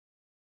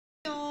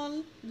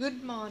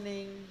Good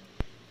morning.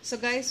 So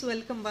guys,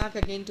 welcome back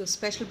again to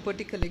special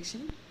boutique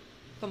collection,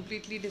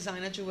 completely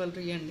designer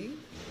jewelry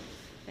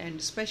and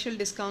special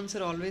discounts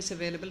are always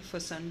available for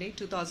Sunday.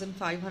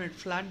 2500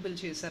 flat bill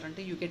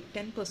chesarante you get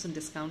 10%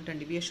 discount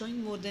and we are showing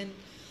more than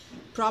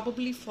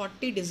probably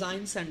 40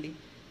 designs and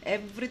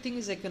everything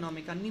is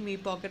economic, anni mee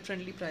pocket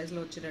friendly price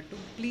lo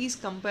vachedettu. Please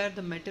compare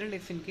the material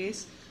if in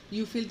case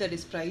you feel that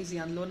is pricey,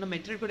 అందులో ఉన్న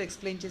material కూడా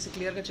explain చేసి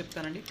క్లియర్గా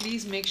చెప్తానండి.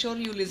 Please make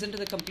sure you listen to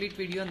the complete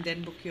video and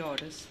then book your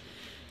orders.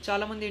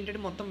 చాలామంది ఏంటంటే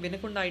మొత్తం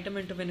వినకుండా ఐటమ్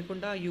ఏంటో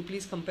వినకుండా you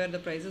please compare the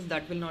prices,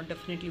 that will not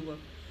definitely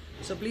work.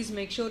 So please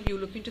make sure you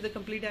look in to the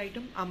complete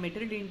item, ఆ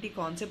material ఏంటి,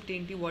 concept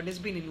ఏంటి, what is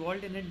been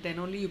involved in it, then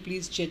only you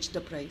please judge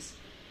the price.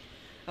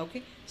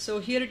 Okay, so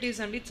here it is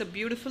అండి. It's a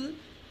beautiful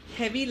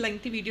heavy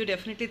lengthy video,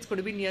 definitely it's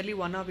could be nearly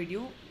 1 hour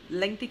video.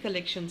 Lengthy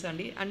collections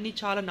అండి, అన్ని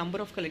చాలా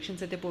number of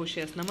collections అయితే post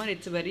చేస్తున్నాము. And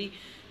it's very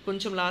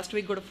కొంచెం last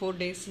week కూడా 4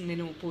 days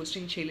నేను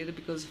posting చేయలేదు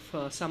because of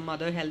some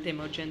other health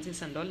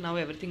emergencies and all. Now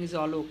everything is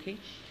all okay.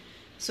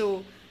 So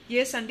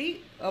yes అండి,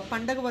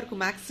 పండగ వరకు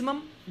మ్యాక్సిమం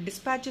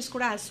డిస్పాచెస్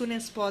కూడా యాజ్ సూన్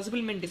యాజ్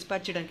పాసిబుల్ మేము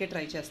డిస్పాచ్ చేయడానికే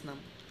ట్రై చేస్తున్నాం.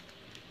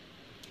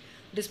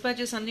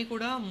 డిస్పాచెస్ అన్నీ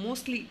కూడా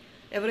మోస్ట్లీ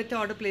ఎవరైతే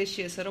ఆర్డర్ ప్లేస్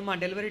చేశారో మా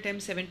delivery time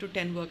 7 to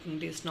 10 working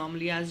days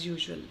normally as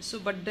usual. So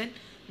but then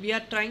we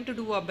are trying to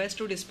do our best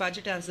to dispatch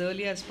it as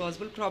early as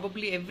possible.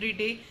 Probably every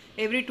day,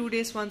 every 2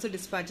 days once a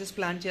dispatches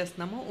plan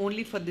chestunnamu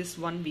only for this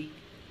 1 week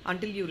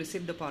until you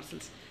receive the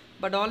parcels.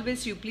 But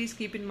always you please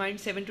keep in mind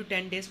 7 to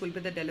 10 days will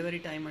be the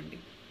delivery time andi.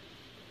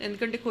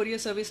 ఎందుకంటే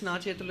courier service నా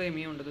చేతిలో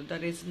ఏమీ ఉండదు.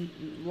 That is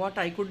what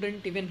I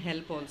couldn't even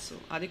help also.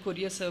 అది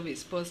courier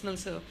service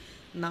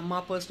మా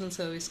personal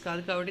service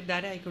కాదు కాబట్టి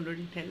that I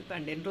couldn't help.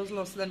 And ఎన్ని రోజులు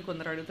వస్తుందని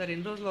కొందరు అడుగుతారు,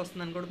 ఎన్ని రోజులు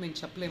వస్తుందని కూడా మేము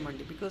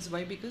చెప్పలేమండి. Because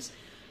why? Because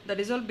that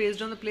is all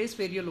based on the place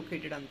where you're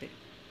located ante.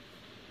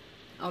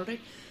 All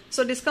right,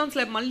 so discounts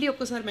like malli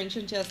okkosari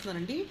mention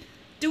chestunanandi.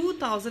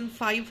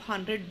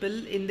 2500 bill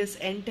in this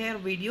entire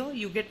video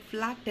you get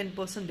flat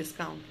 10%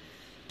 discount.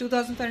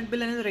 2500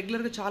 bill అనేది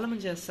regular గా చాలా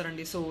మంది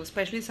చేస్తారండి. So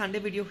especially Sunday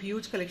video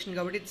huge collection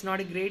కాబట్టి it's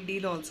not a great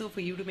deal also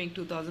for you to make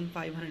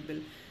 2500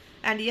 bill.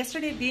 And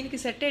yesterday దీనికి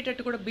set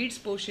అయ్యేటట్టు కూడా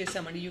beats post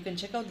చేసామండి. You can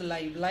check out the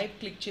live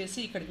click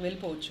చేసి ఇక్కడికి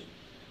వెళ్ళిపోవచ్చు.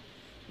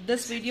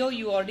 This video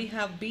you already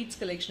have beads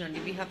collection and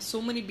we have so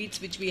many beads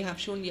which we have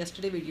shown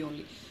yesterday video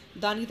only.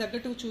 దానికి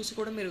తగ్గట్టు చూసి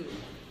కూడా మీరు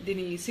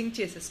దీన్ని సింక్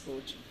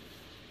చేసేసుకోవచ్చు.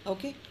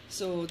 Okay,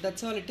 so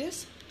that's all it is.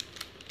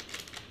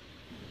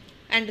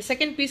 And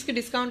second పీస్కి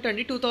డిస్కౌంట్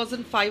అండి.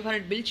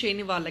 2500 బిల్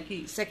చేయని వాళ్ళకి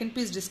second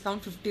piece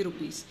discount 50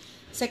 rupees.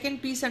 Second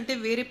piece అంటే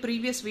వేరే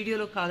ప్రీవియస్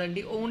వీడియోలో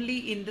కాదండి, only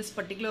in this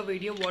particular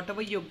video what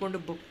ever you going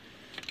to book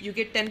you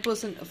get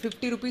 10%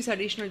 50 rupees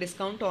additional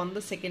discount on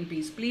the second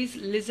piece. Please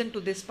listen to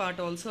this part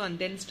also and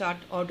then start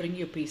ordering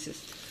your pieces.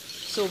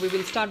 So we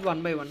will start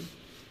one by one.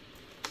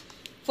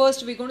 First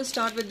we're going to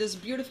start with this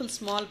beautiful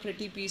small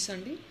pretty piece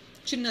andi,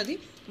 chinnadi,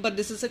 but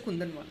this is a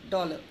kundan one,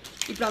 $.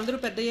 ఇప్పుడు అందరూ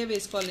పెద్దయే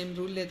వేసుకోవాలి ఏం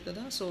rule లేదు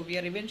కదా. So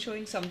we are even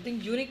sowing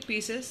something unique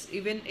pieces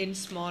even in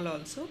small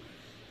also.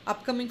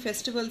 Upcoming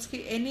ఫెస్టివల్స్కి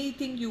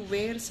anything you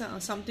wear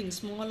something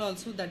small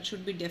also that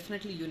should be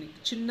definitely unique.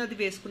 చిన్నది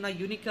వేసుకున్న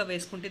యూనిక్గా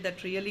వేసుకుంటే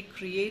దట్ రియలీ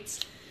క్రియేట్స్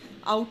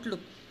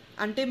అవుట్లుక్.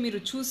 అంటే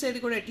మీరు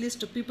చూసేది కూడా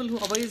at least people who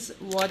hours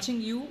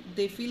watching you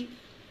they feel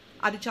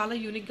అది చాలా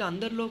యూనిక్గా,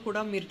 అందరిలో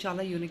కూడా మీరు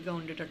చాలా యూనిక్గా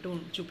ఉండేటట్టు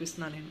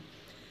చూపిస్తున్నాను నేను.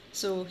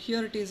 సో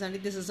హియర్ ఇట్ ఈస్ అండి.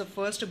 This is the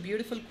first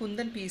beautiful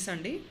kundan piece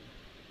అండి,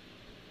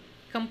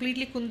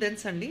 కంప్లీట్లీ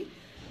కుందన్స్ అండి.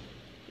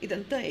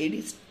 ఇదంతా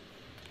ఏడీస్.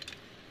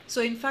 సో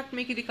ఇన్ఫ్యాక్ట్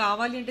మీకు ఇది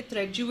కావాలి అంటే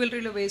థ్రెడ్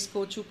జ్యువెలరీలో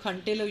వేసుకోవచ్చు,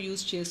 కంటేలో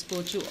యూజ్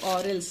చేసుకోవచ్చు,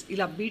 ఆరెల్స్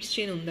ఇలా బీట్స్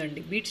చైన్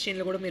ఉందండి. బీట్స్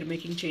చైన్లో కూడా మీరు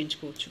మేకింగ్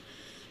చేయించుకోవచ్చు.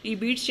 ఈ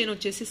బీట్స్ చైన్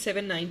వచ్చేసి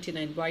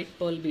 799 వైట్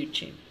పర్ల్ బీట్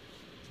చైన్.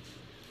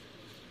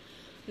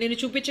 నేను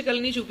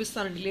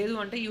చూపిస్తానండి, లేదు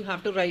అంటే you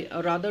have to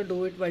rather do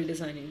it while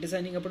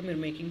designing అప్పుడు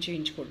మీరు మేకింగ్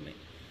చేయించుకోవడమే.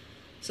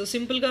 సో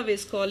సింపుల్గా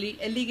వేసుకోవాలి,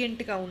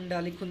 ఎలిగెంట్గా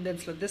ఉండాలి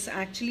కుందన్స్లో. This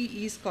actually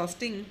is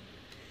casting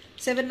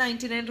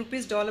 799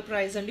 rupees dollar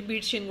price అండి.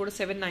 బీట్ చైన్ కూడా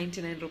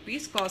 799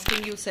 rupees,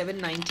 casting you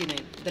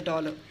 799 the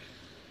dollar.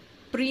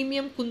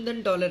 Premium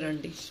kundan dollar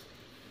అండి,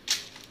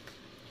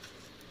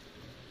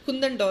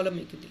 కుందన్ డాలర్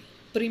మీకు ఇది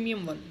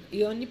ప్రీమియం వన్.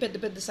 ఇవన్నీ పెద్ద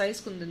పెద్ద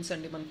సైజ్ కుందన్స్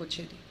అండి మనకు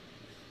వచ్చేది.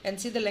 And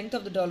see the length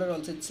of the dollar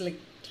also, it's like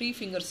 3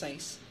 finger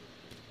size.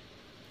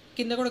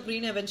 కింద కూడా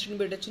గ్రీన్ ఎవెన్షన్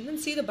బిడ్ వచ్చింది.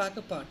 And see the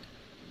backup part.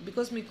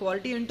 Because me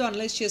quality ఏంటో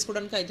అనలైజ్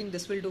చేసుకోవడానికి I think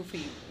this will do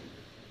for you.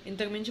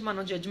 ఇంతకు మించి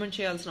మనం జడ్జ్మెంట్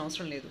చేయాల్సిన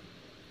అవసరం లేదు.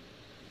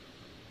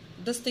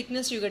 దిస్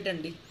థిక్నెస్ యూ గెట్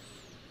అండి.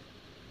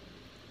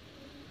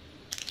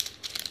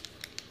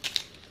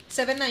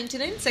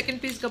 799 సెకండ్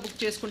పీస్గా బుక్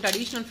చేసుకుంటే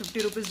అడిషనల్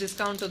 50 rupees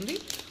డిస్కౌంట్ ఉంది.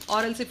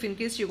 Or else if in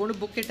case you gonna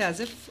book it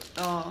as if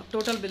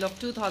total bill of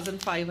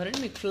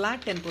 2500 మీకు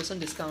ఫ్లాట్ 10%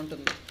 డిస్కౌంట్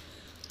ఉంది.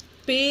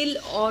 పేల్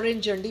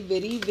ఆరెంజ్ అండి,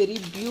 very very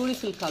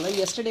beautiful colour.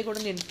 Yesterday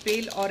కూడా నేను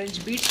pale orange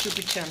beads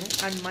చూపించాను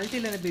and multi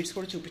line beads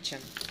కూడా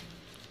చూపించాను.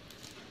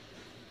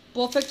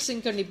 Perfect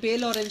sync అండి.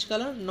 Pale orange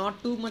colour, not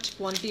too much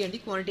quantity అండి,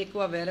 క్వాంటిటీ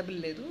ఎక్కువ అవైలబుల్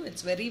లేదు.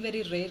 It's very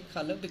very rare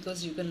colour because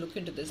you can look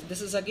in to this.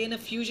 This is again a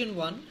fusion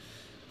one.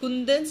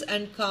 Kundans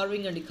and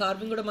carving అండి.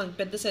 Carving కూడా మనకు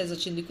పెద్ద size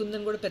వచ్చింది,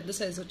 కుందన్ కూడా పెద్ద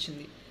సైజ్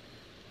వచ్చింది.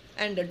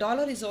 And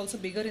dollar is also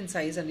bigger in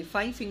size అండి,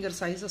 5 finger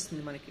size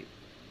వస్తుంది మనకి.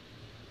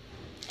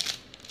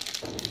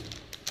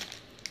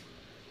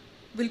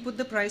 Will put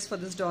the price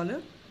for this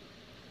dollar.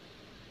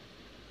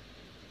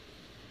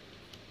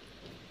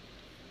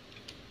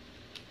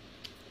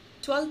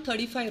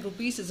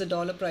 ₹1235 is a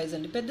dollar price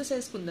and పెద్ద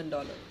size kundan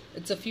dollar.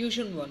 It's a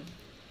fusion one.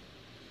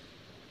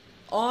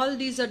 All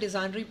these are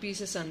designery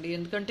pieces అండి,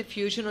 ఎందుకంటే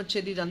fusion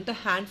వచ్చేది ఇదంతా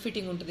hand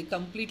fitting ఉంటుంది,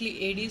 completely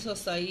Aedes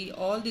వస్తాయి.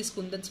 All these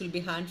kundans will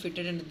be hand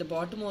fitted and the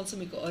bottom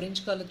also మీకు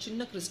orange colour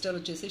చిన్న crystal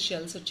వచ్చేసి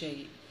షెల్స్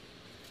వచ్చాయి,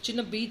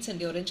 చిన్న బీట్స్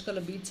అండి, orange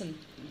colour beads and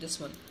this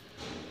one.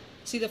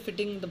 See the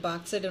fitting, the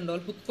back side and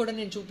all. Hook కూడా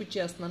నేను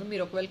చూపించేస్తున్నాను,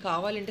 మీరు ఒకవేళ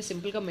కావాలంటే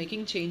సింపుల్గా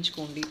మేకింగ్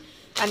చేయించుకోండి.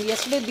 అండ్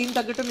ఎస్టర్డే దీని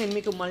తగ్గట్టు నేను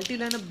మీకు మల్టీ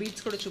లైన్ ఆఫ్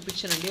బీట్స్ కూడా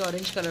చూపించానండి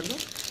ఆరెంజ్ కలర్లో.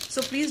 So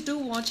please do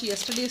watch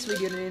yesterday's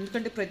video, నేను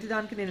ఎందుకంటే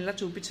ప్రతిదానికి నేను ఇలా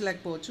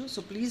చూపించలేకపోవచ్చు. So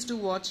please do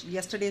watch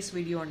yesterday's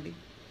video అండి.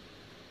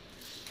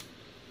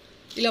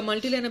 ఇలా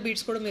మల్టీ లైన్ ఆఫ్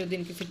బీట్స్ కూడా మీరు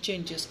దీనికి fit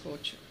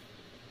చేయించేసుకోవచ్చు.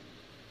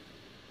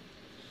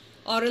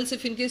 Or else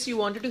if in case you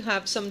wanted to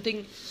have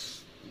something,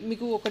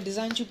 మీకు ఒక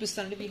డిజైన్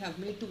చూపిస్తానండి. We have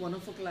made to one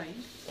of a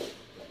client.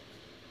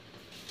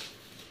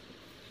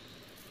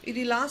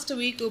 ఇది లాస్ట్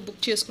వీక్ బుక్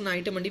చేసుకున్న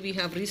ఐటమ్ అండి. We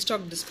have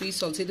restock this piece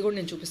also. ఇది కూడా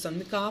నేను చూపిస్తాను.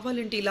 మీకు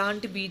కావాలంటే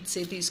ఇలాంటి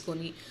బీట్సే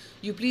తీసుకొని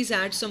you please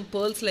add some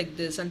pearls like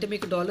this, అంటే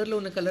మీకు డాలర్లో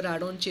ఉన్న కలర్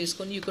యాడ్ ఆన్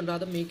చేసుకొని you can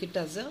rather make it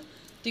as a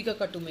తీగ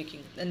కట్టు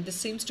making. And this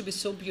seems to be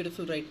so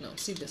beautiful right now.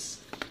 See this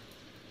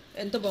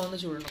ఎంత బాగుందో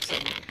చూడండి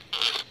ఒకసారి.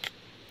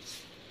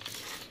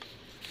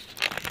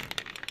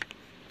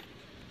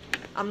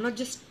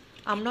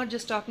 I'm not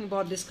just talking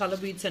about this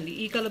color beads అండి.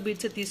 ఈ కలర్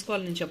బీడ్సే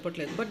తీసుకోవాలని నేను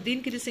చెప్పట్లేదు, బట్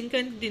దీనికి ఇది సింక్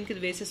అయింది, దీనికి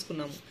ఇది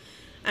వేసేసుకున్నాము.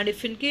 And if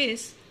in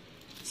case,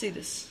 see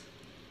this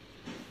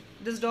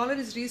dollar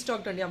is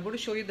restocked and I'm going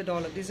to show you the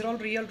dollar. These are all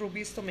real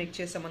rubies to make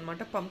chesam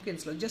anamata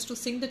pumpkins lo, just to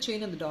sink the chain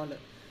and the dollar.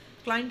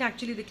 Client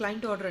actually the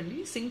client order andi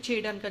sink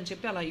cheyadaniki ani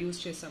cheppi ala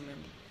use chesam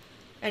mem.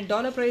 And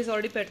dollar price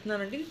already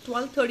pettunanandi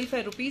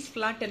 ₹1235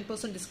 flat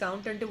 10%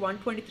 discount ante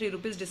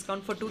 ₹123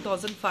 discount for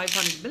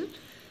 2500 bill.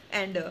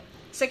 And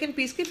second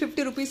piece ki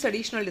 ₹50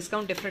 additional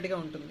discount definitely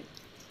ga untundi.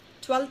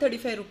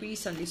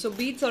 ₹1235 అండి. So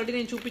beads already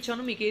నేను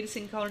చూపించాను, మీకు ఏది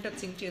sync కావాలంటే అది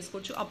sync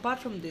చేసుకోవచ్చు.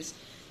 Apart from this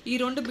ఈ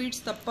 2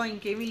 beads తప్ప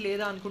ఇంకేమీ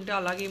లేదా అనుకుంటే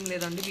అలాగేం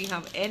లేదండి. We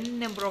have n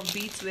number of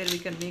beads where we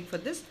can make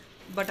for this,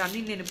 but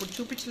అన్నీ నేను ఇప్పుడు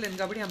చూపించలేను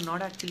కాబట్టి I'm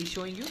not actually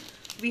showing you.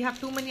 We have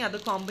too many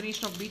other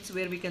combination of beads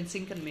where we can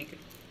sink and make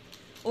it.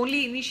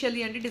 Only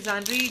initially అంటే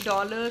designery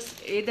dollars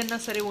ఏదన్నా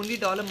సరే only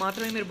dollar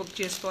మాత్రమే మీరు book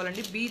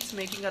చేసుకోవాలండి. బీడ్స్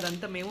మేకింగ్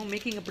అదంతా మేము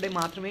మేకింగ్ అప్పుడే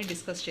మాత్రమే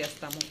డిస్కస్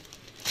చేస్తాము,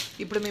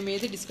 ఇప్పుడు మేము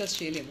ఏది డిస్కస్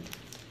చేయలేము.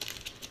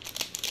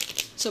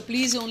 So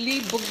please only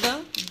book the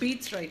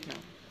beads right now.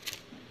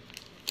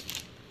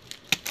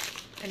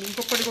 And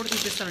ఇంకొకటి కూడా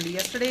చూపిస్తానండి.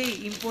 ఎస్టర్డే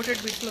ఇంపోర్టెడ్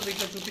బీడ్స్లో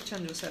వీటిలో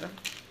చూపించాను చూసారా.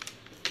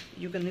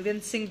 You can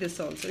even Singh this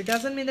also. It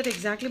doesn't mean that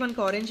exactly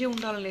మనకు ఆరెంజే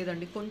ఉండాలని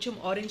లేదండి, కొంచెం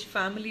ఆరెంజ్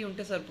ఫ్యామిలీ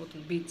ఉంటే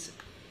సరిపోతుంది. Beads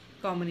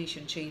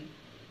combination chain.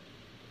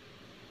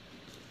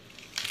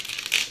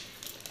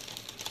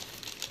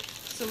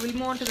 So will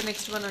move on to the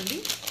next one అండి.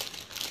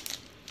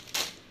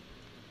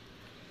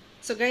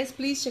 So guys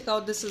please check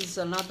out, this is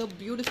another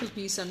beautiful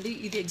piece అండి.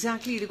 ఇది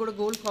exactly ఇది కూడా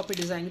గోల్డ్ కాపీ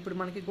డిజైన్. ఇప్పుడు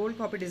మనకి గోల్డ్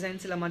కాపీ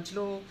డిజైన్స్ ఇలా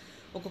మధ్యలో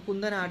ఒక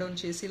కుందన్ యాడ్ ఆన్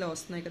చేసి ఇలా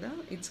వస్తున్నాయి కదా.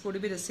 It's could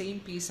be the same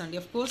piece అండి.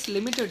 అఫ్ కోర్స్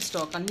లిమిటెడ్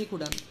స్టాక్ అన్నీ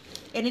కూడా.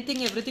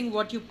 Anything everything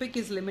what you pick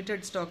is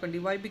limited stock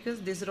అండి. Why? Because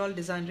these are all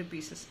designery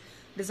pieces.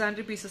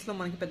 Designery పీసెస్లో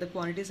మనకి పెద్ద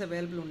క్వాంటిటీస్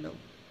అవైలబుల్ ఉండవు.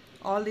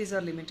 All these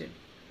are limited.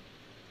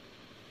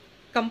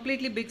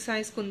 Completely big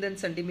size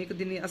కుందన్స్ అండి. మీకు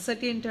దీని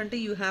అసెట్ ఏంటంటే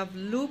you have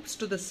loops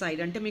to the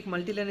side, అంటే మీకు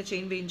మల్టీలైన్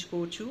chain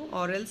వేయించుకోవచ్చు,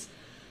 or else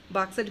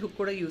back side hook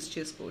కూడా యూస్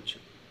చేసుకోవచ్చు.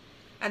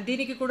 అండ్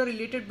దీనికి కూడా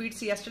రిలేటెడ్ బీట్స్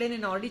ఎస్టర్డే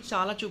నేను ఆల్రెడీ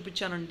చాలా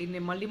చూపించానండి.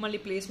 నేను మళ్ళీ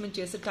ప్లేస్మెంట్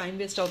చేస్తే టైం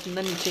వేస్ట్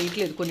అవుతుందని నేను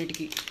చేయట్లేదు.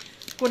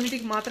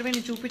 కొన్నిటికి మాత్రమే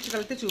నేను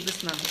చూపించగలిగితే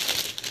చూపిస్తున్నాను.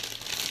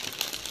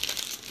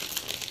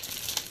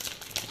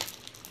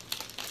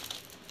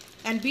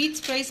 And beads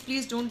price,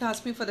 please don't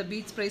ask me for the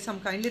beads price. I'm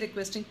kindly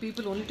requesting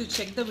people only to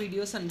check the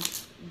videos and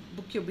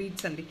book your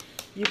beads అండి.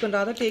 You can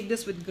rather take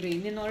this with green.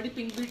 నేను already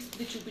pink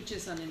beads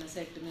చూపించేసాను నేను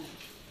set.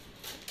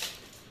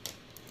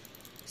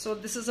 So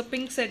this is a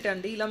pink set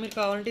అండి. ఇలా మీరు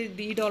కావాలంటే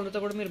ఈ డాలర్తో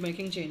కూడా మీరు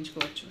మేకింగ్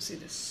చేయించుకోవచ్చు. See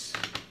this.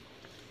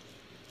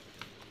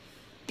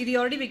 ఇది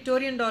ఆల్రెడీ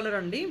విక్టోరియన్ డాలర్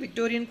అండి,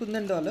 విక్టోరియన్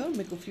కుందన్ డాలర్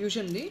మీకు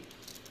ఫ్యూజన్ది.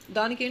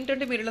 దానికి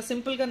ఏంటంటే మీరు ఇలా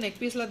సింపుల్గా నెక్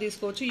పీస్లా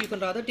తీసుకోవచ్చు. You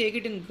can rather take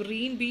it in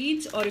green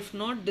beads are if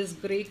not this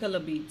grey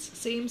colour beads.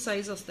 Same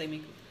size వస్తాయి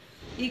మీకు.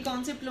 ఈ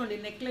కాన్సెప్ట్లో అండి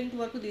నెక్ లెంత్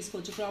వరకు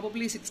తీసుకోవచ్చు,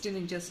 ప్రాబబ్లీ 16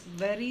 inches.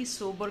 వెరీ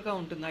సూపర్గా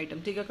ఉంటుంది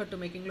ఐటమ్. తీగ కట్టు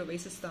మేకింగ్లో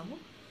వేసిస్తాము.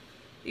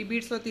 ఈ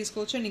బీడ్స్లో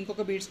తీసుకోవచ్చు. అండ్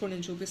ఇంకొక బీడ్స్ కూడా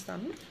నేను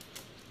చూపిస్తాను.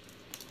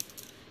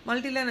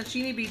 మల్టీలైన్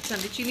చీనీ బీడ్స్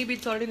అండి. చీనీ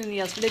బీడ్స్ ఆల్రెడీ నేను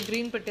ఎస్టర్డే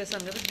గ్రీన్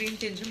పెట్టేశాను కదా, గ్రీన్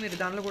చేంజ్ మీరు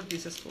దానిలో కూడా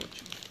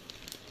తీసేసుకోవచ్చు.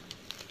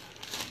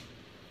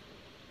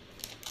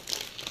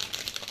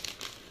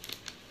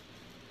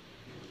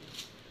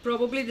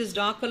 Probably this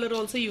dark colour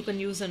also you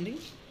can use అండి.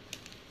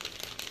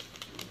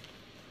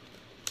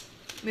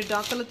 మీరు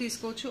డార్క్ కలర్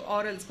తీసుకోవచ్చు,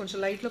 ఆర్ ఎల్స్ కొంచెం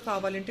లైట్లో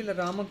కావాలంటే ఇలా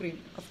Rama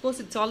green.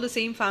 Of course it's all the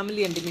same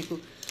family అండి.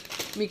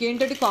 మీకు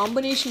ఏంటంటే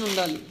కాంబినేషన్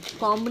ఉండాలి,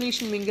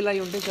 కాంబినేషన్ మింగిల్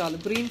అయి ఉంటే చాలు.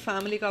 గ్రీన్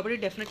ఫ్యామిలీ కాబట్టి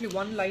definitely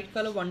 1 light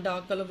colour 1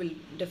 dark colour will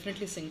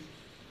definitely sync.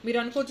 మీరు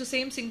అనుకోవచ్చు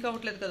సేమ్ సింక్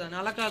అవ్వట్లేదు కదా అని.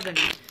 అలా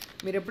కాదండి,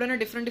 మీరు ఎప్పుడైనా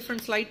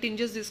డిఫరెంట్ స్లైట్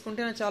టింజెస్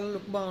తీసుకుంటే నాకు చాలా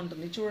లుక్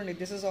బాగుంటుంది. చూడండి,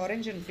 this is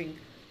orange and pink,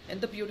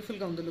 ఎంత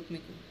బ్యూటిఫుల్గా ఉందో లుక్.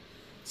 మీకు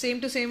సేమ్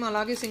టు సేమ్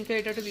అలాగే సింక్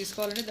అయ్యేటట్టు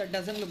తీసుకోవాలంటే that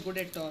doesn't look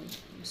good at all.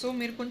 So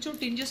మీరు కొంచెం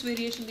టింజెస్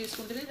వేరియేషన్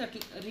తీసుకుంటేనే that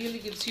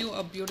really gives you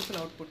a beautiful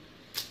output.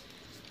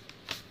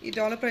 ఈ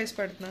డాలర్ ప్రైస్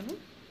పెడుతున్నాను.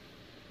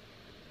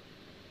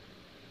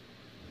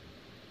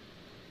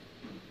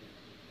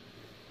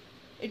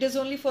 It is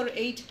only for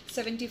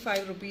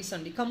 875 rupees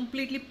అండి.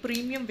 Completely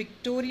premium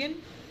Victorian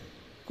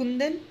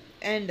kundan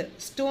and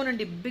stone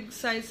అండి, big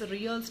size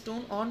real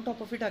stone. On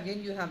top of it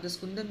again you have this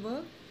kundan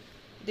work.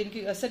 దీనికి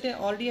asset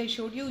already I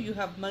showed you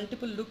have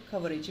multiple look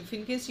coverage. If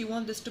in case you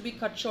want this to be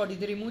cut short,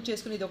 ఇది remove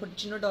చేసుకుని ఇది ఒక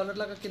చిన్న dollar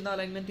లాగా కింద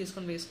alignment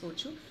తీసుకొని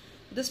వేసుకోవచ్చు.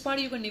 This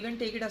part you can even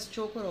take it as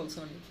choker also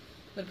అండి.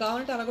 మీరు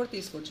కావాలంటే అలా కూడా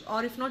తీసుకోవచ్చు.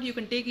 Are if not you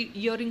can take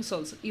ear rings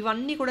also.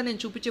 ఇవన్నీ కూడా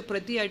నేను చూపించే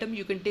ప్రతి item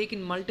you can take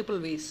in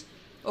multiple ways.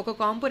 ఒక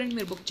కాంపోనెంట్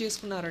మీరు బుక్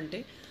చేసుకున్నారంటే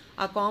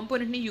ఆ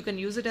కాంపోనెంట్ని you can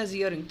use it as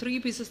ear ring. 3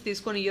 pieces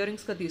తీసుకొని ఇయర్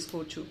రింగ్స్గా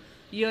తీసుకోవచ్చు.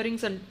 Ear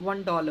rings and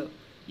 $1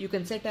 you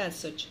can set as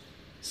such.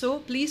 So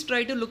please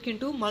try to look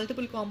in to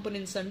multiple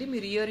components అండి.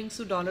 మీరు ear rings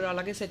 $1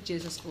 అలాగే set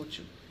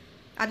చేసేసుకోవచ్చు.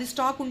 అది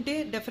స్టాక్ ఉంటే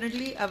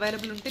డెఫినెట్లీ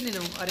అవైలబుల్ ఉంటే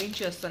నేను అరేంజ్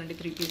చేస్తానండి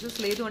 3 pieces.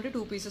 లేదు అంటే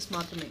 2 pieces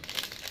మాత్రమే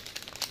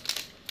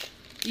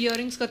ఇయర్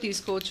రింగ్స్గా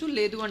తీసుకోవచ్చు.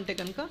 లేదు అంటే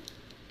కనుక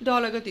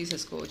 $1గా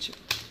తీసేసుకోవచ్చు.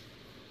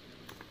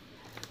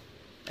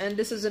 And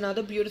this is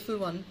another beautiful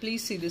one.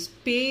 Please see this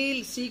pale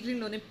see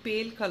గ్రీన్లోనే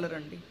pale colour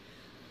అండి.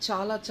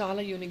 చాలా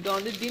చాలా యూనిక్గా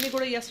ఉంది. దీన్ని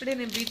కూడా ఎస్టర్డే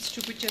నేను beats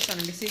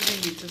చూపించేస్తానండి, sea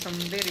green beats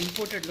somewhere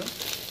ఇంపోర్టెడ్లో.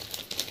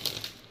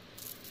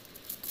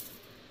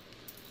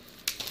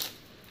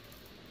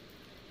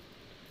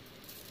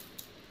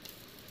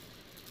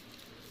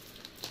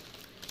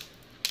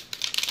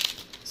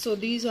 So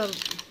these are,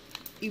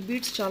 ఈ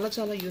బీట్స్ చాలా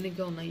చాలా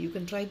యూనిక్గా ఉన్నాయి. You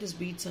can try this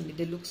beats అండి.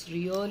 They looks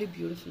really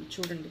beautiful.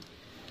 చూడండి,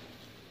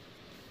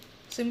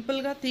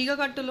 సింపుల్గా తీగ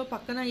కట్టులో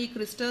పక్కన ఈ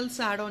క్రిస్టల్స్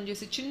యాడ్ ఆన్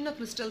చేసి, చిన్న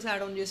క్రిస్టల్స్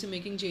యాడ్ ఆన్ చేసి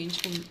మేకింగ్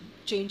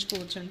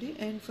చేయించుకోవచ్చు అండి.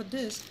 And for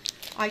this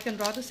I can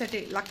rather set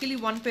luckily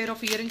 1 pair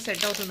of ear rings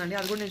set అవుతుందండి.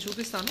 అది కూడా నేను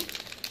చూపిస్తాను.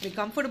 మీకు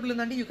కంఫర్టబుల్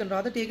ఉందండి, you can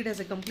rather take it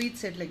as a complete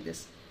set like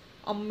this.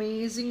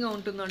 అమేజింగ్గా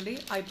ఉంటుందండి.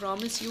 I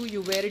promise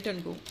you wear it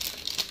and go.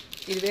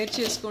 ఇది wear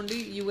చేసుకోండి,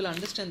 you will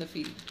understand the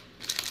feel.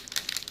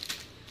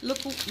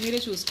 Look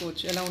మీరే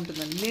చూసుకోవచ్చు ఎలా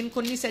ఉంటుందండి. నేను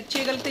కొన్ని సెట్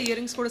చేయగలిగితే ఇయర్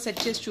రింగ్స్ కూడా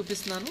సెట్ చేసి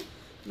చూపిస్తున్నాను.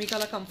 మీకు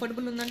అలా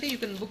కంఫర్టబుల్ ఉందంటే you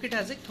can book it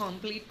as a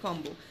complete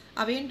combo.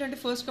 అవేంటంటే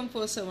ఫస్ట్ కమ్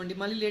ఫస్ట్ సర్వ్ అండి.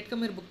 మళ్ళీ లేట్గా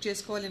మీరు బుక్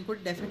చేసుకోవాలి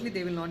అనుకుంటే definitely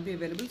they will not be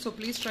available. So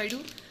please try to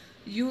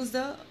use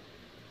the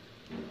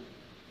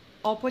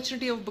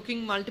opportunity of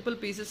booking multiple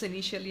pieces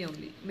initially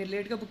only. మీరు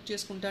లేట్గా book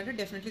చేసుకుంటా అంటే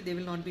definitely they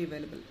will not be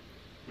available.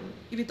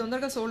 ఇవి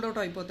తొందరగా సోల్డ్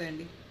అవుట్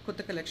అయిపోతాయండి.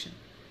 కొత్త కలెక్షన్.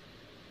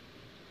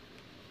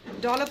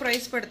 $1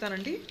 ప్రైస్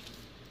పెడతానండి.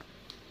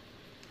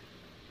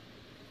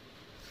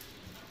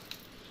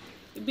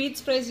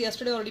 Beats price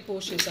yesterday already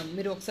post చేసాం.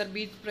 మీరు ఒకసారి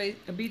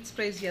బీట్స్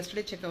ప్రైస్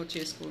ఎస్టర్డే చెక్అవుట్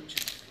చేసుకోవచ్చు.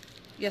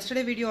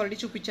 Yesterday video already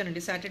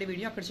చూపించానండి, Saturday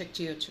video, అక్కడ చెక్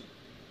చేయొచ్చు.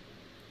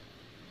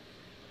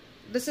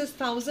 దిస్ ఇస్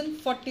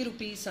 1040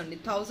 rupees అండి.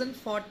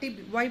 1040.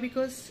 Why?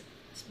 Because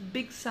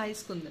big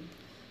size kundan.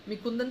 Me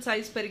kundan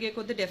size పెరిగే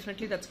కొద్దీ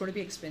definitely that's goat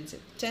B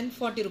expensive.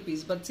 1040 rupees.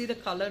 But see the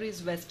colour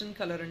is western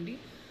colour అండి.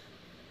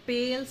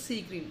 Pale sea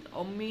green,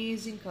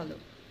 amazing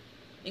colour.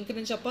 ఇంకా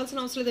నేను చెప్పాల్సిన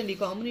అవసరం లేదండి.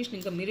 ఈ కాంబినేషన్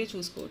ఇంకా మీరే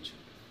చూసుకోవచ్చు.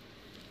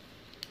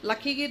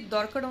 లక్కీగా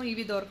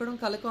ఇవి దొరకడం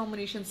కలర్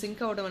కాంబినేషన్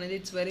సింక్ అవ్వడం అనేది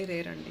ఇట్స్ వెరీ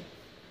రేర్ అండి.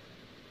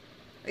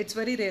 It's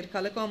very rare.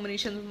 Colour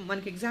combination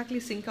మనకి ఎగ్జాక్ట్లీ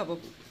సింక్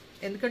అవ్వవు.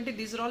 ఎందుకంటే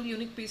these are all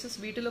unique pieces.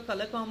 వీటిలో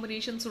కలర్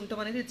కాంబినేషన్స్ ఉండటం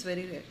అనేది it's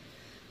very rare.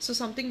 So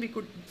something we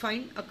could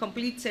find a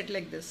complete set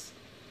like this.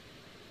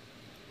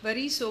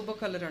 Very sober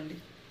colour అండి.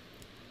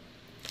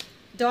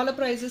 $1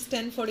 price is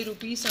 1040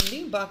 rupees అండి.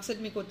 Box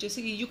set మీకు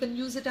వచ్చేసి you can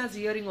use it as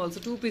ear ring also.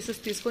 2 pieces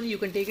తీసుకొని you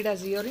can take it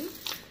as ear ring.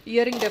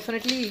 Ear ring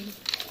definitely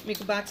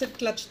మీకు back side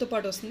క్లచ్తో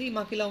పాటు వస్తుంది.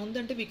 మాకు ఇలా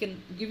ఉందంటే we can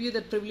give you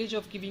that privilege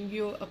of giving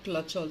you a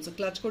clutch also.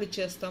 Clutch కూడా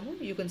ఇచ్చేస్తాము.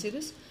 You can see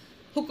this.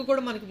 Hook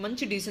కూడా మనకి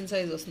మంచి డీసెంట్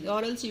సైజ్ వస్తుంది.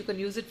 Or else you can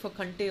use it for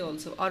కంటే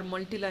also are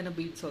multi line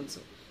beats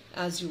also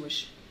as you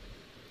wish.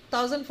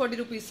 1040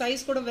 rupees.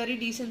 Size కూడా very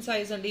decent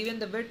size అండి.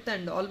 Even the width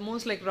and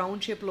almost like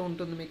round షేప్లో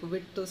ఉంటుంది మీకు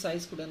విడ్త్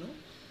సైజ్ కూడాను.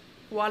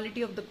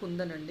 Quality of the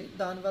kundan అండి.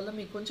 దానివల్ల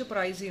మీకు కొంచెం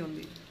ప్రైజీ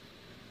ఉంది.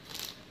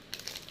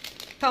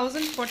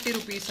 1040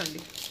 rupees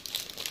అండి.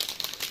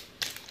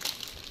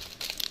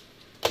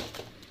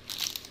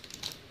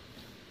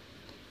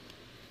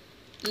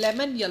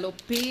 Lemon yellow,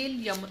 pale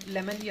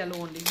lemon yellow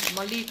అండి.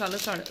 మళ్ళీ ఈ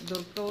కలర్స్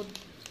దొరకవు,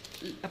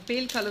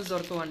 పేల్ కలర్స్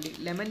దొరకవండి.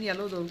 లెమన్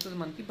yellow దొరుకుతుంది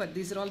మనకి, but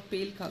these are all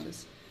pale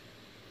colours.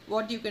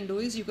 What you can do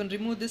is you can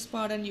remove this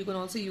part and you can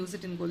also use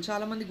it in gold.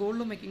 చాలామంది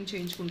గోల్డ్లో making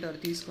చేయించుకుంటారు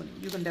తీసుకొని.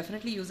 You can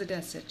definitely use it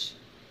as such.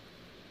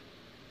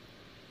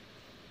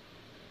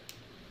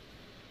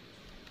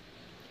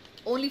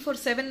 Only for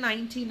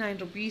 799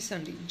 rupees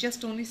అండి.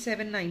 Just only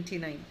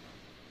 799.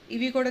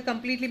 ఇవి కూడా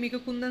completely మీకు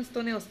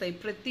కుందన్స్తోనే వస్తాయి.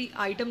 ప్రతి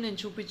ఐటమ్ నేను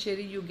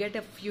చూపించేది you get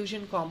a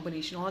fusion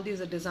combination. All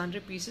these are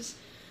designery pieces.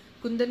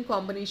 Kundan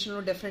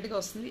కాంబినేషన్లో డెఫినెట్గా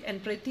వస్తుంది.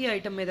 అండ్ ప్రతి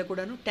ఐటమ్ మీద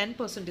కూడాను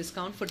 10%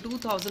 discount for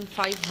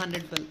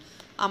 2500 bill.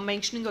 I'm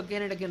mentioning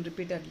again and again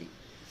repeatedly.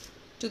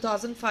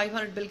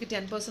 2500 బిల్కి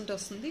 10%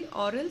 వస్తుంది.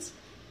 ఆర్ఎల్స్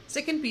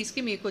సెకండ్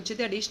పీస్కి మీకు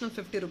వచ్చేది అడిషనల్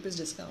 50 రూపీస్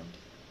డిస్కౌంట్.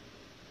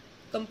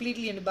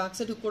 కంప్లీట్లీ అండి. బ్యాక్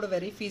సైడ్ కూడా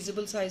వెరీ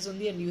ఫీజిబుల్ సైజ్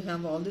ఉంది and you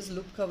have all this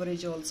look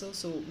coverage also.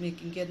 So మీకు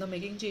ఇంకేదో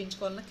మేకింగ్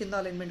చేయించుకోవాలన్నా కింద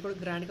అలైన్మెంట్ కూడా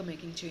గ్రాండ్గా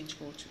మేకింగ్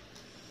చేయించుకోవచ్చు.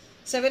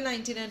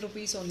 799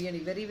 రూపీస్ ఓన్లీ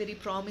అండి. Very very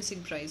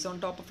promising price.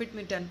 On top of it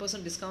మీరు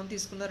 10% డిస్కౌంట్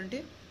తీసుకున్నారంటే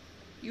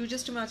యూ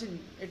జస్ట్ ఇమాజిన్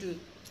ఇట్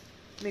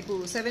మీకు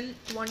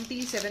 720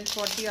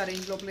 740 ఆ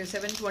రేంజ్ లోపల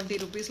 720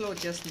 రూపీస్లో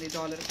వచ్చేస్తుంది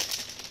dollar.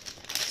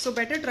 So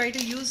better try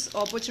to use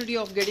opportunity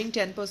of getting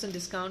 10%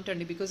 discount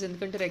అండి. బికాజ్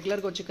ఎందుకంటే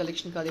రెగ్యులర్గా వచ్చే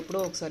కలెక్షన్ కాదు, ఎప్పుడో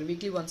ఒకసారి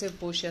వీక్లీ వన్స్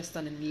పోస్ట్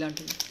చేస్తాను నేను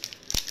ఇలాంటివి.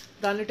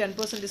 దానిలో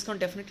 10%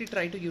 discount definitely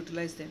try to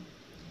utilise them.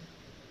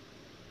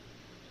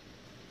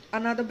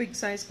 Another big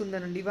size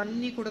కుందనండి.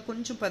 ఇవన్నీ కూడా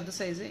కొంచెం పెద్ద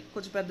సైజే.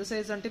 కొంచెం పెద్ద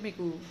సైజ్ అంటే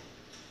మీకు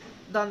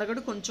దాని దగ్గర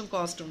కొంచెం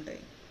కాస్ట్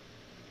ఉంటాయి.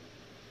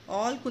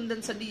 ఆల్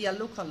కుందన్స్ అండి.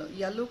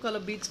 యెల్లో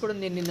కలర్ బీడ్స్ కూడా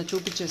నేను నిన్న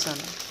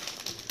చూపించేశాను.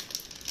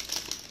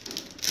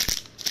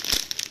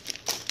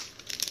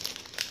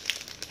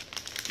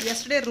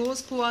 yesterday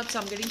rose quartz,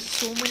 I'm getting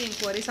so many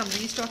inquiries. I'm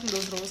restocking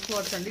those rose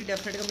quartz అండి.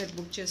 డెఫినెట్గా మీరు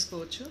బుక్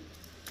చేసుకోవచ్చు.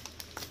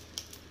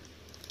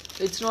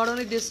 ఇట్స్ నాట్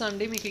ఓన్లీ దిస్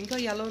అండి, మీకు ఇంకా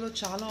yellowలో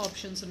చాలా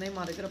ఆప్షన్స్ ఉన్నాయి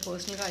మా దగ్గర.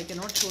 పర్సనల్గా I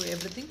cannot show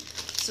everything.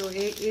 So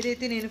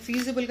ఏదైతే నేను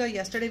ఫీజిబుల్గా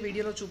yesterday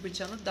వీడియోలో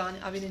చూపించానో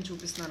అవి నేను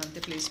చూపిస్తున్నాను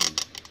అంతే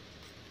placement.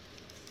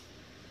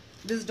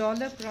 This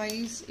dollar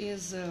price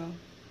is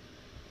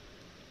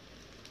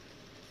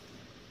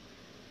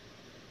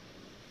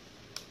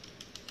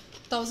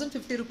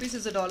 1050 rupees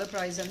is a dollar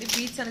price అండి.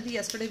 బీట్స్ అనేది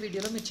yesterday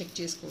వీడియోలో మీరు చెక్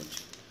చేసుకోవచ్చు.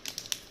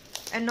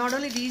 అండ్ నాట్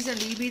ఓన్లీ దీస్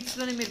అండి, ఈ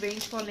బీట్స్లోనే మీరు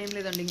వేయించుకోవాలని ఏం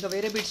లేదండి, ఇంకా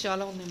వేరే బీట్స్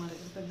చాలా ఉన్నాయి మా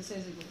దగ్గర పెద్ద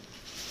సైజు కూడా.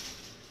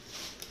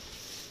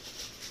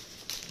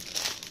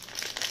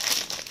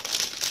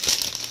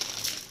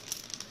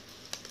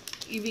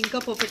 ఇవి ఇంకా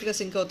పర్ఫెక్ట్గా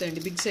సింక్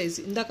అవుతాయండి, బిగ్ సైజ్.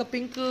 ఇందాక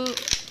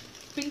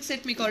పింక్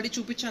సెట్ మీకు ఆల్రెడీ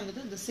చూపించాను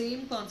కదా, the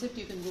same concept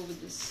you can go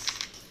with this.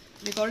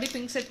 మీకు ఆల్రెడీ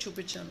పింక్ సెట్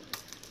చూపించాను.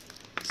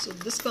 So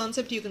this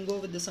concept you can go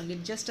with this అండి,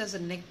 just as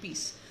a neck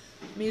piece.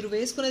 మీరు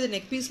వేసుకునేది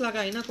నెక్ పీస్ లాగా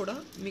అయినా కూడా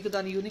మీకు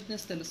దాని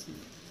యూనిక్నెస్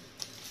తెలుస్తుంది.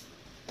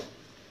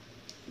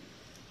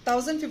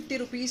 1050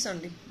 రూపీస్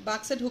అండి.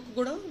 బ్యాక్ సైడ్ హుక్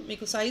కూడా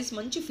మీకు సైజ్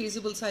మంచి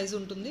ఫీజిబుల్ సైజ్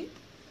ఉంటుంది.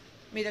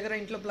 మీ దగ్గర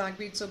ఇంట్లో బ్లాక్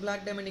బీట్స్,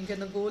 బ్లాక్ డైమండ్,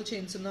 ఇంకేదైనా గోల్డ్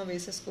చైన్స్ ఉన్నా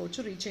వేసేసుకోవచ్చు,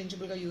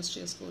 రీచేంజబుల్గా యూస్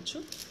చేసుకోవచ్చు.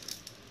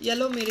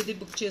 yellow మీరు ఇది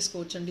బుక్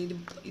చేసుకోవచ్చు అండి.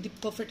 ఇది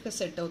పర్ఫెక్ట్గా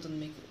సెట్ అవుతుంది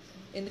మీకు,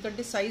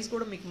 ఎందుకంటే సైజ్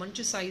కూడా మీకు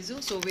మంచి సైజు.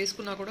 సో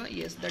వేసుకున్నా కూడా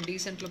ఎస్ ద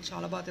డీసెంట్ లుక్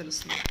చాలా బాగా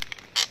తెలుస్తుంది.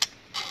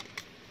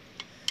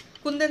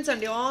 కుందన్స్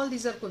అండి, all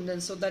these are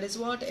kundans. So that is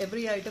what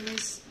every item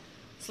is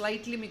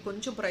slightly మీకు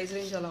కొంచెం ప్రైస్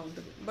రేంజ్ అలా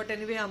ఉంటుంది. But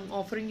anyway I'm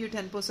offering you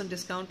 10%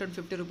 discount and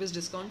 50 rupees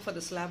discount for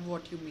the slab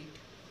what you meet.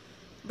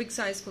 Big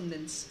size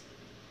kundans.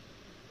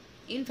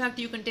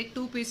 In fact you can take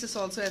 2 pieces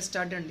also as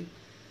stud అండి.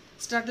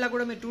 స్టడ్లా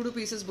కూడా మీరు 2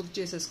 pieces book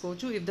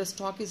చేసేసుకోవచ్చు if the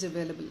stock is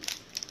available.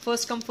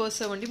 First come first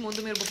serve అండి. ముందు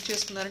మీరు book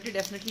చేసుకున్నారంటే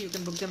definitely you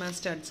can book them as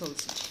studs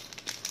also.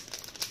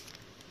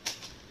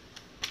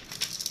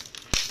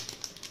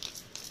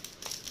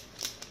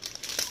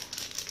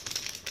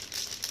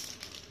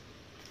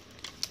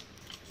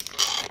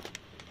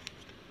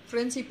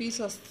 Friends, ఈ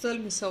piece అస్సలు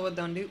మిస్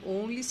అవ్వద్దండి.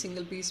 ఓన్లీ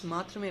సింగిల్ పీస్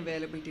మాత్రమే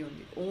అవైలబిలిటీ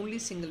ఉంది. Only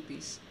single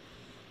piece.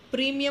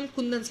 Premium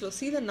కుందన్స్లో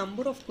see the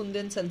number of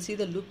kundans and see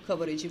the look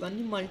coverage.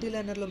 ఇవన్నీ multi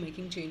లైనర్లో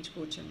making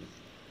చేయించుకోవచ్చు అండి.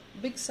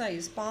 Big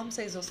size, palm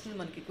size వస్తుంది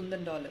మనకి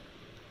kundan dollar.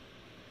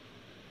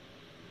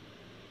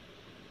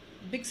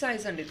 Big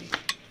size అండి ఇది.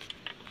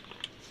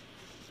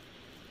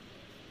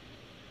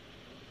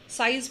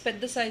 సైజ్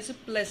పెద్ద సైజు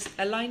ప్లస్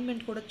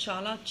అలైన్మెంట్ కూడా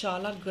చాలా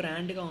చాలా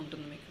గ్రాండ్గా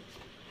ఉంటుంది మీకు.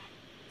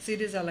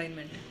 సిరీస్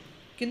అలైన్మెంట్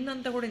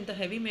కిందంతా కూడా ఇంత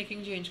హెవీ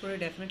మేకింగ్ చేయించుకుంటే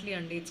డెఫినెట్లీ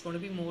అండి it's gonna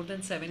be more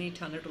than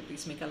 700-800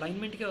 rupees. మీకు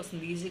అలైన్మెంట్కే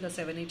వస్తుంది ఈజీగా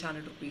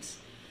 700-800 rupees.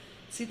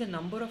 See the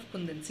number of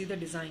kundans, see the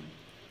design,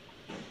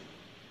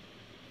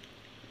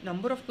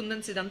 number of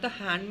కుందన్స్. ఇదంతా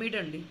హ్యాండ్ మేడ్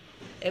అండి.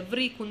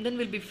 Every kundan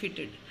will be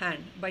fitted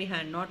by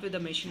hand, not with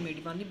the machine made.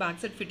 ఇవన్నీ back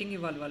side fitting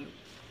ఇవ్వాలి వాళ్ళు.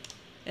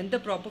 ఎంత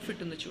proper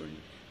fit ఉందో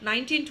చూడండి.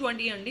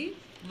 1920 అండి.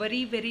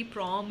 Very very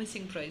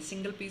promising price.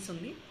 Single piece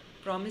ఉంది,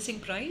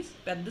 ప్రామిసింగ్ ప్రైస్.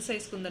 పెద్ద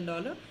size kundan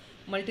dollar.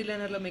 Multi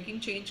లైనర్లో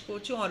making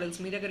చేయించుకోవచ్చు. ఆర్ఎల్స్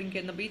మీ దగ్గర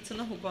ఇంకేదైనా బీట్స్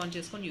ఉన్నా హుక్ ఆన్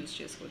చేసుకొని యూస్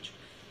చేసుకోవచ్చు.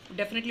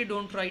 Definitely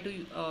don't try to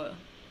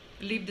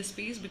leave this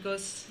piece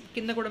because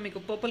కింద కూడా మీకు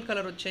పర్పుల్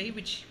కలర్ వచ్చాయి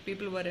which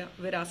people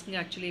wear asking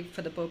actually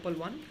for the purple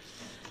one.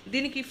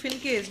 దీనికి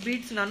ఫిన్ కేస్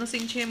బీట్స్ నన్ను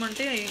సింక్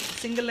చేయమంటే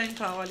సింగిల్ లైన్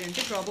కావాలి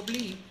అంటే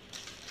probably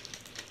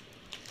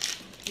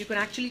you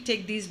can actually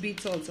take these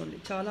beats also అండి.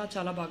 చాలా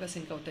చాలా బాగా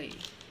సింక్ అవుతాయి.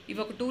 ఇవి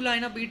ఒక 2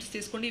 లైన్ బీట్స్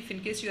తీసుకోండి. If in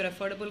case you're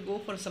affordable go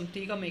for some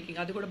Theeyaga making.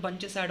 అది కూడా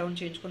బంచెస్ యాడ్ ఆన్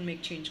చేయించుకొని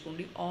మేక్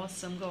చేయించుకోండి.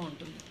 ఆసమ్గా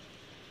ఉంటుంది.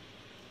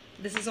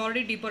 This is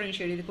already deeper in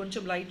shade. ఇది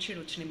కొంచెం లైట్ షేడ్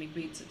వచ్చినాయి మీకు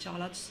బీట్స్.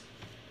 చాలా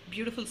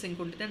బ్యూటిఫుల్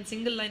సింక్ ఉంటుంది. And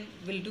single line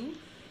will do.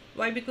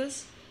 Why? Because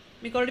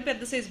మీకు ఆల్రెడీ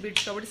పెద్ద సైజ్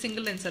బీట్స్ కాబట్టి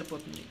సింగిల్ లైన్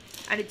సరిపోతుంది.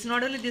 And it's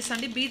not only this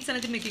అండి, బీట్స్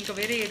అనేది మీకు ఇంకా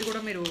వేరే ఏది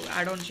కూడా మీరు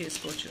యాడ్ ఆన్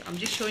చేసుకోవచ్చు. ఐమ్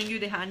జస్ట్ షోయింగ్ యూ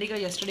ఇది హ్యాండీగా.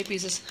 yesterday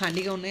పీసెస్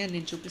హ్యాండీగా ఉన్నాయని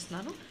నేను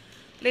చూపిస్తున్నాను.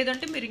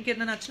 లేదంటే మీరు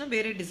ఇంకేదైనా నచ్చినా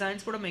వేరే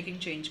డిజైన్స్ కూడా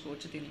మేకింగ్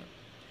చేయించుకోవచ్చు దీనిలో.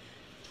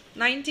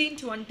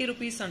 1920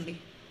 రూపీస్ అండి.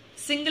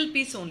 Single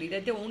piece only.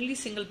 ఇదైతే only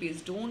single piece.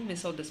 Don't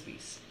miss out this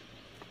piece.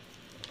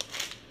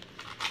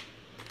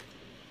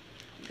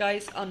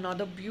 Guys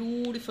another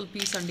beautiful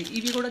piece అండి.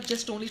 ఇవి కూడా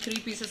జస్ట్ ఓన్లీ 3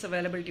 పీసెస్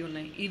అవైలబిలిటీ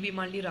ఉన్నాయి. ఇవి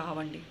మళ్ళీ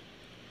రావండి.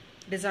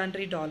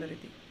 డిజైనరీ డాలర్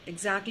ఇది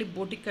exactly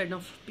boutique kind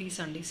of piece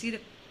అండి. See the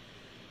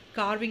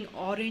carving,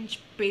 orange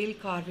pale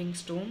carving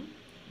stone,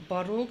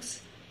 బరోక్స్,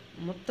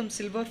 మొత్తం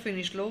సిల్వర్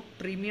ఫినిష్లో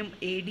ప్రీమియం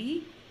ఏడీ.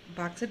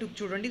 బ్యాక్ సైడ్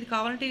చూడండి. ఇది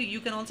కావాలంటే you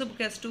can also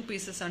book as 2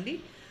 pieces అండి.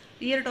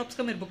 ఇయర్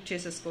టాప్స్గా మీరు బుక్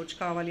చేసేసుకోవచ్చు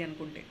కావాలి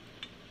అనుకుంటే.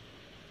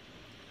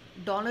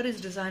 డాలర్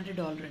ఇస్ డిజైనరీ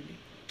డాలర్ అండి.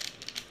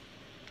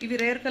 ఇవి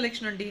రేర్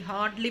కలెక్షన్ అండి.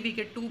 Hardly we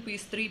get 2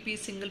 piece 3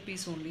 piece single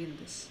piece only in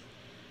this.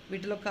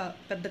 వీటిలో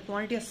పెద్ద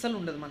క్వాంటిటీ అస్సలు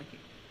ఉండదు మనకి.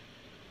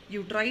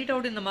 You try it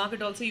out in the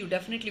market also, you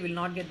definitely will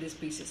not get this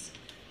pieces.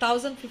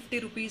 1050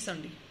 rupees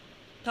అండి.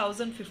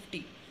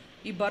 1050.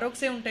 ఈ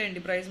బరోక్సే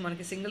ఉంటాయండి ప్రైస్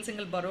మనకి.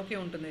 సింగిల్ బరోకే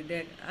ఉంటుంది. They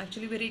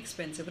actually very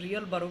expensive.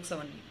 Real బరోక్స్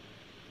అవన్నీ.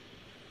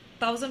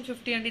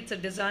 1050 అండి. It's a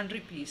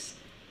designery piece.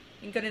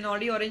 ఇంకా నేను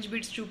ఆల్రెడీ ఆరెంజ్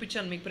బీడ్స్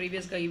చూపించాను మీకు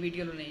ప్రీవియస్గా ఈ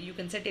వీడియోలోనే. You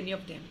can set any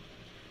of them.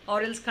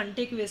 Or else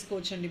కంటేకి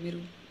వేసుకోవచ్చు అండి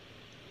మీరు.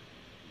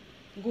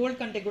 గోల్డ్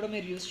కంటే కూడా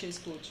మీరు యూజ్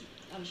చేసుకోవచ్చు.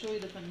 ఐల్ షో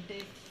ఇది కంటే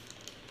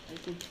ఐ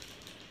కుడ్.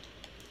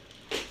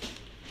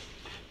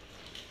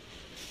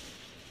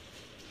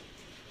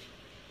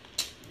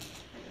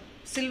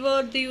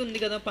 సిల్వర్ది ఉంది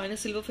కదా, పైన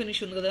సిల్వర్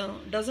ఫినిష్ ఉంది కదా.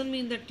 Doesn't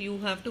mean that you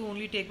have to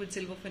only take with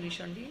silver finish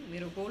అండి.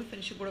 మీరు గోల్డ్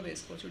ఫినిష్ కూడా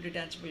వేసుకోవచ్చు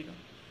డిటాచబుల్గా.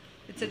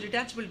 It's a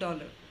detachable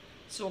dollar.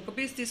 So ఒక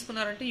పీస్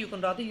తీసుకున్నారంటే you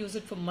can rather use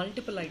it for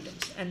multiple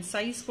items. And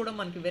size కూడా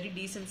మనకి వెరీ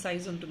డీసెంట్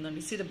సైజ్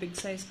ఉంటుందండి. See the big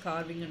size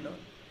carving and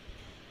all.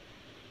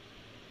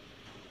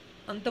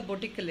 అంత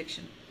బొటిక్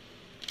కలెక్షన్.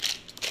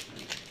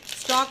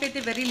 స్టాక్ అయితే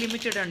very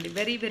limited అండి.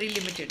 Very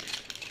limited.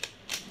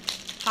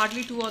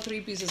 Hardly 2 or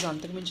 3 pieces,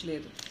 అంతకుమించి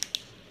లేదు.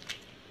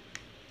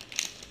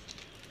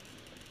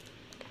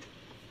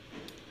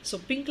 So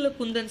పింక్లో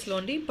కుందన్స్లో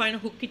అండి పైన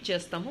హుక్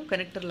ఇచ్చేస్తాము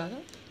కనెక్టర్ లాగా.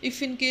 ఇఫ్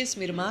ఇన్ కేస్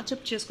మీరు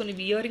మ్యాచ్అప్ చేసుకొని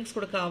ఇయర్ రింగ్స్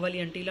కూడా కావాలి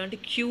అంటే ఇలాంటి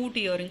క్యూట్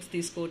ఇయర్ రింగ్స్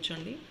తీసుకోవచ్చు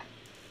అండి.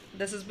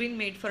 This is been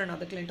made for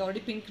another client.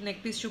 Already pink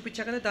neck piece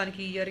చూపించా కదా,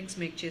 దానికి ఇయర్ రింగ్స్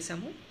మేక్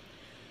చేసాము.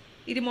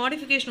 ఇది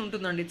మోడిఫికేషన్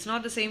ఉంటుందండి. It's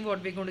not the same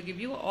what we going to give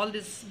you. All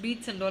this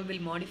beats and all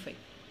will modify.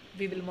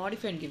 We will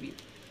modify and give you.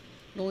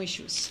 No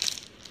issues.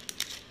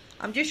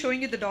 I'm just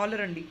showing you the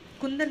dollar అండి.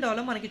 Kundan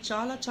dollar మనకి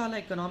చాలా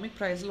economic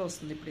ప్రైస్లో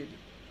వస్తుంది ఇప్పుడు ఇది.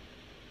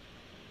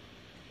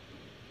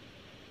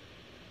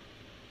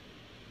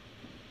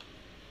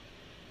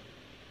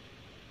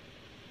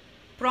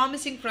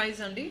 Promising price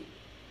అండి.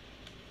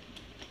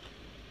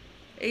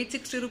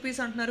 860 rupees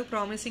అంటున్నారు.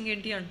 Promising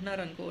ఏంటి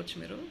అంటున్నారు అనుకోవచ్చు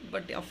మీరు.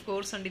 బట్ ఆఫ్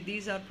కోర్స్ అండి,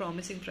 దీస్ ఆర్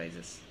ప్రామిసింగ్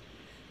ప్రైజెస్.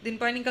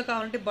 దీనిపైన ఇంకా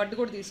కావాలంటే బడ్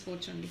కూడా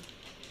తీసుకోవచ్చు అండి.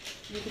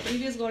 మీకు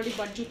ప్రీవియస్గా ఆల్రెడీ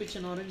బడ్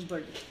చూపించాను, ఆరెంజ్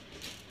బడ్.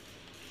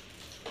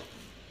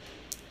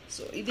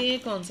 సో ఇదే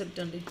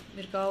కాన్సెప్ట్ అండి.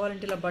 మీరు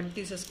కావాలంటే ఇలా బడ్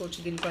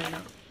తీసేసుకోవచ్చు. దీనిపైన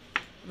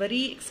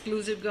వెరీ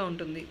ఎక్స్క్లూజివ్గా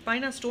ఉంటుంది.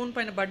 పైన స్టోన్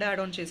పైన బడ్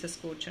యాడ్ ఆన్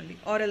చేసేసుకోవచ్చు అండి.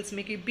 ఆర్ ఎల్స్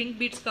మీకు ఈ పింక్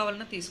బీట్స్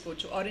కావాలన్నా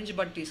తీసుకోవచ్చు. ఆరెంజ్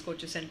బడ్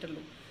తీసుకోవచ్చు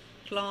సెంటర్లో.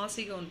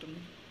 క్లాసీగా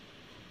ఉంటుంది.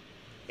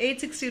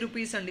 860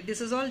 రూపీస్ అండి.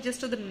 This is all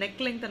just the neck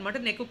length అనమాట.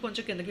 నెక్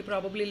కొంచెం కిందకి,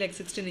 ప్రాబబ్లీ లైక్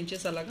 16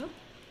 inches అలాగా.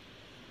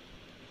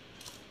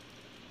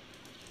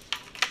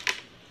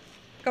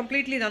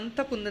 కంప్లీట్లీ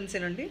ఇదంతా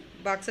కుందన్సేనండి.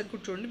 బ్యాక్ సైడ్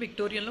కూడా చూడండి,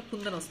 విక్టోరియన్లో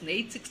కుందన్ వస్తుంది.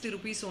 860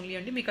 రూపీస్ ఓన్లీ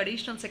అండి. మీకు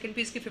అడిషనల్ సెకండ్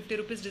పీస్కి 50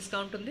 రూపీస్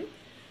డిస్కౌంట్ ఉంది.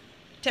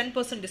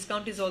 10%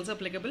 discount is also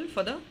applicable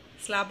for the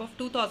slab of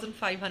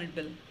 2500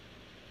 bill.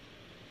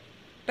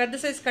 పెద్ద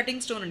సైజ్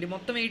కటింగ్ స్టోన్ అండి.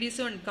 మొత్తం Aedes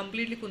and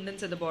completely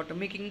kundans at the bottom.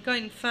 మీకు ఇంకా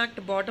ఇన్ఫ్యాక్ట్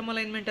బాటమ్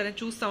అలైన్మెంట్ అనేది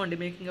చూస్తామండి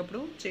మేకింగ్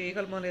అప్పుడు,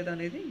 చేయగలమా లేదా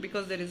అనేది.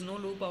 Because there is no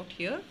loop out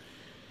here.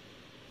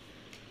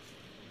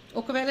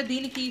 ఒకవేళ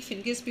దీనికి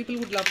in case people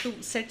would love to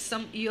set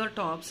some ear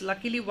tops,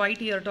 luckily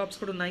white ear tops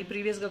కూడా ఉన్నాయి.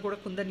 ప్రీవియస్గా కూడా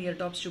కుందన్ ఇయర్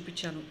టాప్స్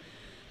చూపించాను.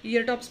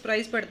 ఇయర్ టాప్స్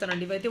ప్రైస్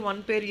పెడతానండి. ఇవైతే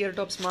 1 pair ఇయర్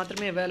టాప్స్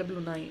మాత్రమే అవైలబుల్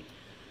ఉన్నాయి.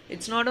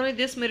 ఇట్స్ నాట్ ఓన్లీ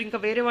దిస్, మీరు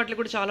ఇంకా వేరే వాటిలో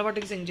కూడా చాలా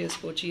వాటికి సింగ్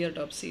చేసుకోవచ్చు. ఇయర్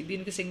టాప్స్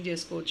దీనికి సింగ్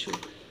చేసుకోవచ్చు.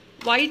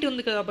 వైట్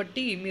ఉంది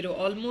కాబట్టి మీరు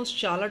ఆల్మోస్ట్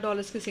చాలా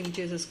డాలర్స్కి సింక్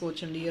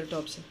చేసేసుకోవచ్చు అండి ఇయర్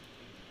టాప్స్.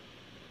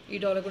 ఈ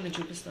డాలర్ కూడా నేను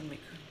చూపిస్తాను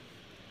మీకు.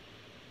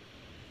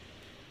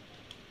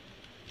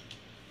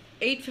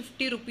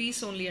 850 రూపీస్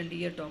ఓన్లీ అండి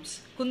ear tops.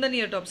 Kundan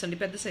ear tops అండి,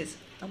 పెద్ద size.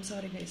 I'm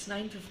sorry guys,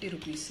 950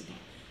 rupees. ఇది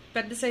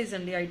పెద్ద సైజ్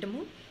అండి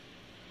ఐటము.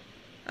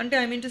 అంటే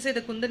I mean to say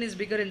the kundan is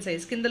bigger in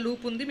size. కింద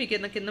లూప్ ఉంది. మీకు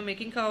ఏదైనా కింద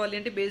మేకింగ్ కావాలి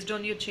అంటే based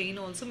on your chain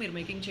also మీరు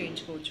మేకింగ్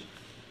చేయించుకోవచ్చు.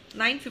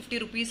 950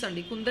 రూపీస్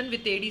అండి. కుందన్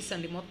విత్ ఏడీస్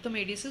అండి. మొత్తం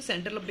ఏడీస్,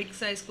 సెంటర్లో big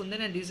size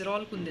kundan and these are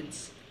all kundans.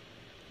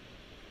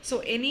 So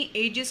any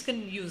ages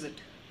can use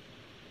it.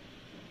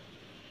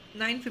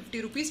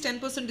 950 rupees.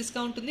 10%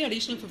 discount ఉంది.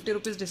 అడిషనల్ 50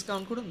 రూపీస్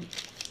డిస్కౌంట్ కూడా ఉంది.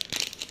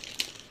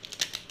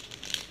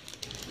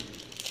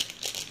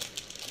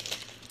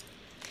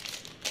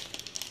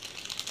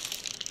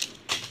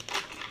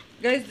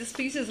 Guys, this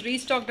piece is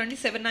restocked అండి.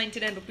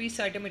 799 rupees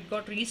item. It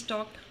got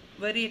restocked.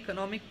 Very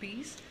economic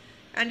piece.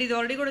 And ఇది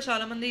already కూడా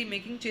చాలామంది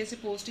making చేసి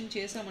posting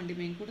చేసామండి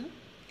మేము కూడా.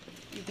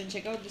 You can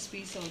checkout this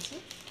piece also.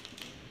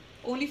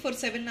 Only for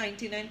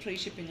 799 free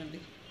shipping అండి.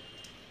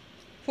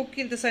 హుక్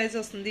ఇంత సైజ్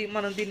వస్తుంది.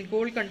 మనం దీన్ని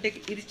గోల్డ్ కంటే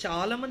ఇది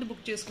చాలామంది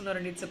బుక్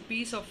చేసుకున్నారండి. It's a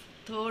piece of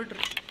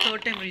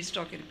third time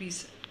restock. ఇది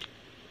piece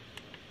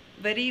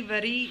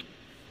very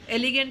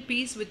elegant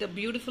piece with a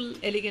beautiful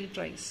elegant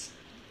price,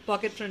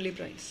 pocket friendly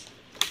price.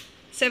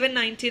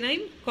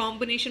 799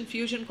 combination,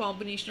 fusion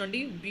combination అండి.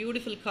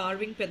 బ్యూటిఫుల్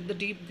కార్వింగ్, పెద్ద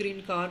డీప్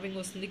గ్రీన్ కార్వింగ్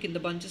వస్తుంది, కింద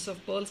బంచెస్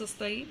ఆఫ్ పర్ల్స్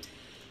వస్తాయి.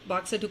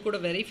 Box set కూడా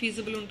very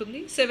feasible ఉంటుంది.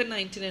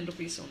 799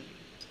 rupees only.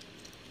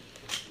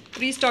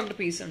 Restocked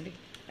piece అండి.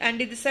 And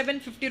ఇది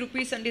 750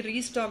 rupees అండి,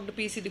 రీస్టాక్డ్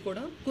పీస్. ఇది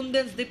కూడా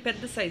కుందన్స్ది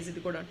పెద్ద సైజ్.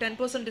 ఇది కూడా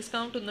 10%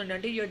 డిస్కౌంట్ ఉందండి.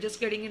 అంటే you're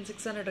just getting in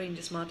 600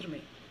 ranges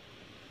మాత్రమే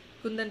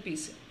కుందన్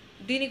పీస్.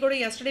 దీనికి కూడా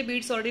యస్టర్డే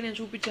బీడ్స్ ఆల్రెడీ నేను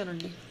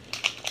చూపించానండి.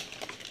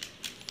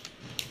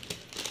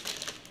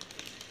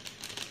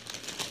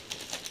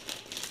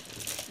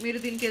 మీరు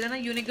దీనికి ఏదైనా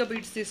యూనిక్గా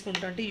బీడ్స్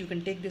తీసుకుంటా అంటే you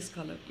can take this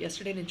colour.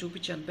 Yesterday నేను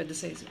చూపించాను పెద్ద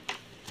size.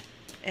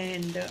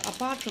 And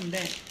apart from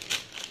that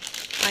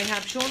I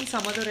have shown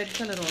some other red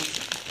colour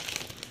also.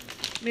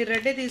 మీరు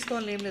రెడ్డే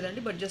తీసుకోవాలని ఏం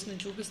లేదండి, బట్ జస్ట్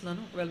నేను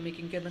చూపిస్తున్నాను. ఒకవేళ మీకు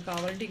ఇంకేదైనా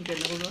కావాలంటే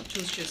ఇంకేదైనా కూడా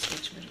చూస్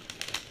చేసుకోవచ్చు మీరు.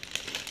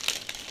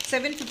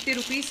 750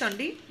 రూపీస్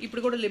అండి.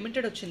 ఇప్పుడు కూడా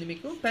లిమిటెడ్ వచ్చింది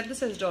మీకు. పెద్ద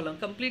సైజ్ డాలర్,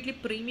 కంప్లీట్లీ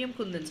ప్రీమియం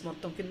కుందన్స్.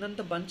 మొత్తం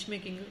కిందంతా బంచ్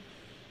మేకింగ్,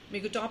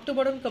 మీకు top to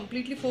bottom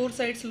completely 4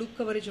 sides look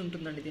coverage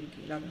ఉంటుందండి దీనికి.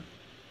 ఇలాగా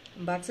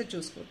బ్యాక్ సైడ్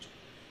చూసుకోవచ్చు.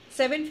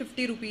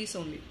 750 రూపీస్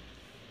ఓన్లీ.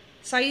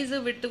 సైజ్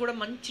విత్ కూడా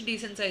మంచి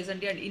డీసెంట్ సైజ్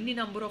అండి. అండ్ ఇన్ని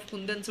నెంబర్ ఆఫ్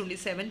కుందన్స్ ఉండి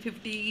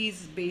 750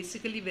 is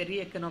basically very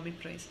economic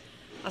price.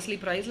 అసలు ఈ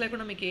ప్రైస్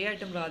లేకుండా మీకు ఏ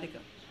ఐటెం రాదు. ఇక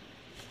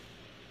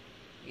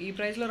ఈ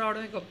ప్రైస్లో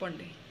రావడమే గొప్ప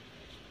అండి.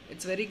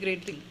 It's very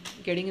great thing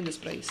getting in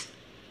this price.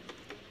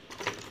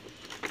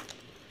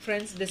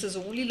 Friends, this is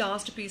only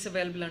last piece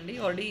available అండి.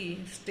 ఆల్రెడీ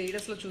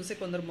స్టేటస్లో చూసే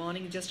కొందరు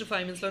మార్నింగ్ జస్ట్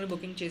 5 minutesలోనే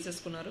బుకింగ్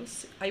చేసేసుకున్నారు.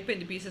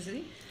 అయిపోయింది పీసెస్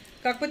ఇది.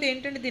 కాకపోతే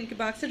ఏంటంటే దీనికి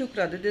బ్యాక్ సైడ్ హుక్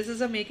రాదు. This is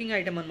a making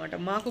item అనమాట.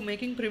 మాకు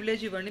మేకింగ్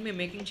ప్రివిలేజ్ ఇవ్వండి, మేము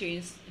making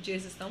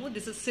చేసిస్తాము.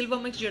 This is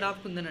silver mix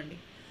jadau కుందనండి.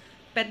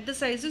 పెద్ద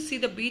size. See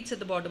the beats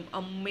at the bottom.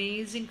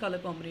 Amazing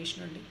colour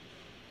combination అండి.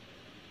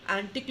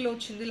 యాంటిక్లో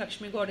వచ్చింది,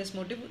 లక్ష్మీ గాడెస్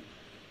మోటివ్.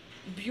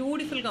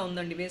 బ్యూటిఫుల్గా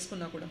ఉందండి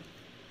వేసుకున్నా కూడా.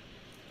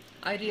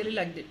 I really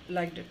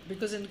like it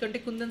because ఎందుకంటే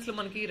కుందన్స్లో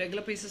మనకి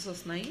రెగ్యులర్ పీసెస్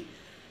వస్తున్నాయి.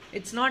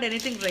 It's not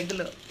anything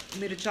regular.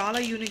 మీరు చాలా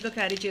యూనిక్గా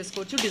క్యారీ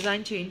చేసుకోవచ్చు.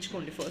 డిజైన్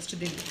చేయించుకోండి ఫస్ట్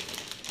దీన్ని.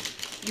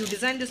 You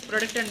design this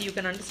product and you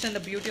can understand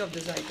the beauty of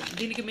this item.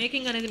 దీనికి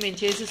మేకింగ్ అనేది మేము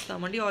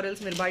చేసిస్తామండి. ఆర్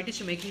ఎల్స్ మీరు బయట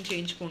ఇచ్చి మేకింగ్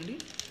చేయించుకోండి.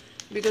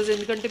 బికాజ్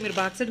ఎందుకంటే మీరు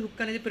బ్యాక్ సైడ్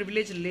హుక్ అనేది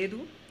ప్రివిలేజ్ లేదు.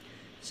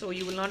 So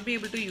you will not be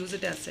able to use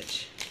it as such.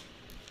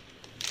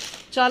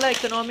 చాలా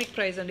ఎకనామిక్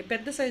ప్రైస్ అండి.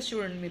 పెద్ద సైజ్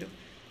చూడండి మీరు.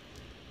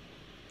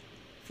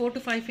 4 to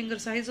 5 finger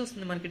సైజ్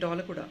వస్తుంది మనకి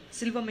డాలర్ కూడా.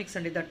 సిల్వర్ మిక్స్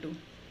అండి దట్టు.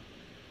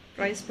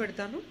 ప్రైస్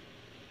పెడతాను.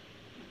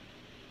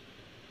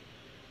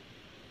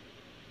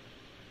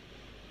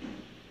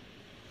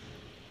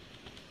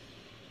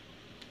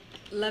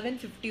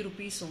 $1150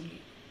 రూపీస్ ఓన్లీ.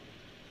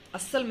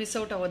 అస్సలు miss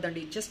out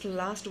అవ్వద్దండి. Just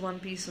last 1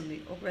 piece ఉంది.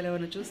 ఒకవేళ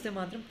ఎవరైనా చూస్తే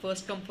మాత్రం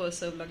ఫస్ట్ కమ్ ఫస్ట్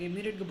సర్వ్ లాగా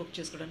ఇమీడియట్గా బుక్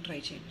చేసుకోవడానికి ట్రై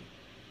చేయండి.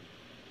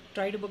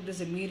 Try to book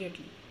this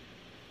immediately.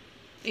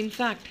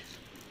 In fact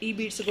ఈ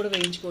బీడ్స్ కూడా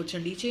వేయించుకోవచ్చు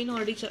అండి. ఈ చైన్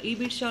ఆల్రెడీ ఈ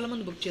బీడ్స్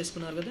చాలామంది బుక్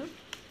చేసుకున్నారు కదా.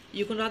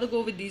 You can rather go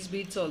with these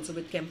beads also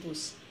with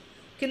కెంపూస్.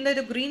 కింద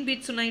ఏదో గ్రీన్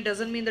బీడ్స్ ఉన్నాయి.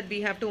 Doesn't mean that we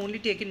have to only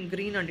take in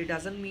green అండి. It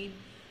doesn't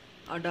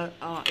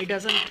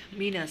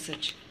mean as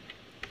such.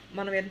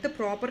 మనం ఎంత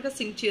ప్రాపర్గా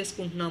సింక్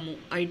చేసుకుంటున్నాము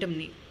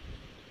ఐటమ్ని.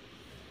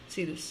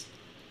 See this.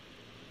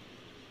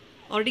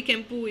 ఆల్రెడీ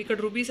కెంపు ఇక్కడ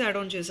రూపీస్ యాడ్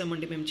ఆన్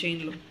చేసామండి మేము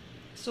చైన్లో.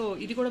 సో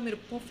ఇది కూడా మీరు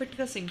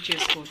పర్ఫెక్ట్గా సింక్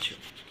చేసుకోవచ్చు.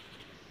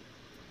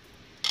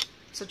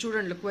 సో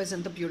చూడండి లుక్ వైజ్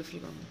ఎంత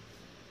బ్యూటిఫుల్గా ఉంది.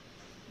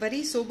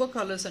 వెరీ సోబర్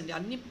కలర్స్ అండి.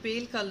 అన్ని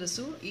పేల్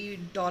కలర్స్. ఈ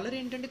డాలర్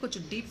ఏంటంటే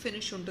కొంచెం డీప్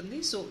ఫినిష్ ఉంటుంది.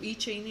 సో ఈ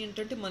చైన్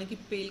ఏంటంటే మనకి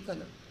పేల్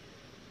కలర్.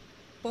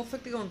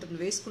 పర్ఫెక్ట్గా ఉంటుంది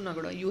వేసుకున్నా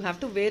కూడా. You have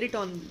to wear it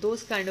on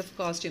those kind of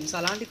costumes.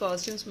 అలాంటి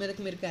కాస్ట్యూమ్స్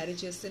మీదకి మీరు క్యారీ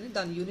చేస్తేనే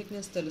దాని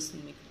యూనిక్నెస్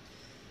తెలుస్తుంది మీకు.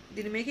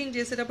 దీన్ని మేకింగ్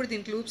చేసేటప్పుడు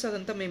దీని లూప్స్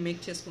అదంతా మేము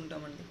మేక్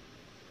చేసుకుంటామండి.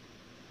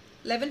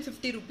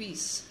 1150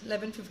 రూపీస్.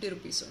 1150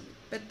 రూపీస్ ఉంది.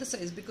 పెద్ద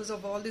size. Because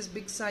of all this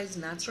big size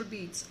natural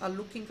beads ఆ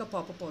లుక్ ఇంకా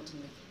పాపప్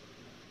అవుతుంది.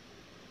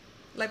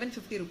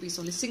 1150 rupees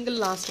only. Single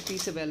last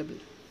piece available.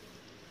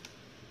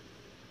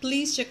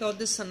 Please check out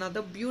this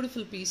another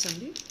beautiful piece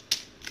andi.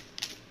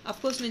 Of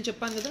course నేను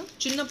చెప్పాను కదా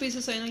చిన్న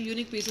పీసెస్ అయినా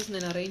యూనిక్ పీసెస్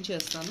నేను అరేంజ్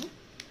చేస్తాను.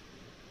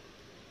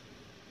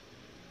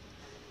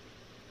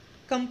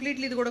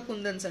 కంప్లీట్లీ ఇది కూడా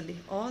కుందన్స్ అండి.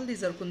 ఆల్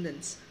దీస్ ఆర్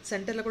కుందన్స్.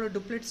 సెంటర్లో కూడా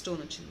డూప్లెట్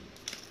స్టోన్ వచ్చింది.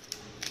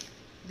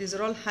 These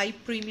are all high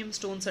premium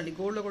stones అండి.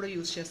 గోల్డ్లో కూడా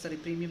యూజ్ చేస్తారు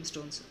ఈ premium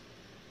stones.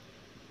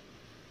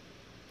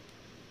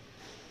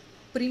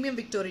 Premium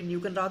Victorian.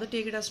 You can rather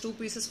take it as 2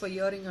 pieces for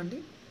earring andi.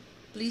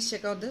 Please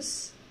check out this.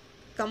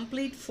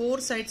 Complete 4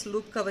 sides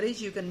loop coverage.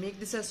 You can make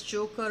this as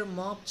choker,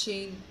 mop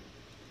chain.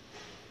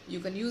 You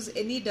can use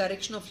any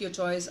direction of your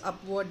choice,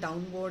 upward,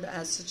 downward,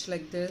 as such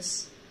like this.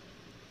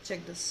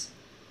 Check this.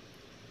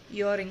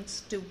 Earrings,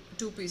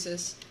 2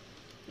 pieces.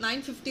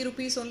 950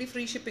 rupees only,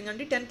 free shipping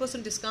andi.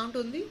 10% discount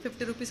undi.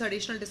 50 rupees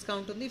additional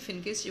discount undi. If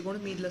in case you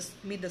going to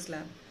meet the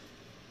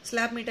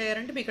slab meet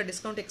ayyarante meeku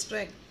discount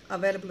extra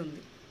available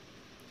undi.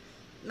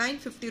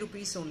 950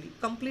 rupees only.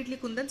 Completely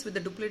kundans with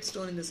the duplet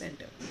stone in the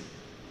center.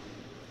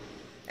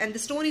 And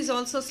the stone is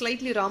also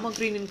slightly rama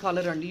green in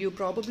color and you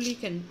probably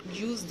can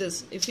use this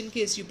if in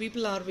case you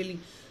people are willing.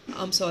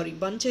 I'm sorry,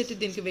 bunch అయితే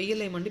దీనికి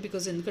వేయలేమండి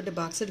because ఎందుకంటే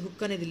back side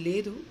hook అనేది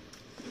లేదు.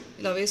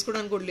 ఇలా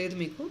వేసుకోవడానికి కూడా లేదు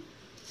మీకు.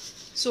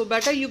 So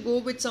better you go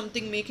with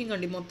something making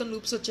అండి. మొత్తం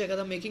లూప్స్ వచ్చాయి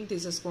కదా, మేకింగ్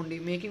తీసేసుకోండి.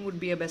 Making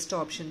would be a best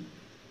option.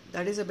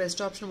 That is the best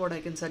option what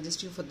I can suggest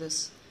you for this.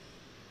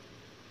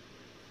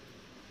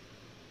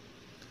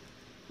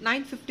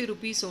 950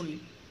 rupees only.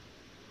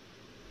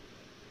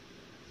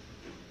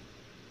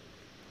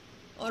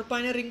 Are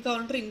పైన రింగ్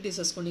కావాలంటే ring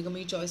తీసేసుకోండి, ఇక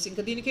మీ choice.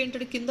 ఇంకా దీనికి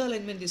ఏంటంటే కింద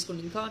అలైన్మెంట్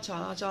తీసుకోండి, ఇంకా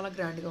చాలా చాలా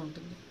గ్రాండ్గా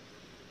ఉంటుంది.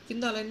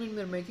 కింద అలైన్మెంట్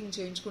మీరు మేకింగ్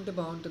చేయించుకుంటే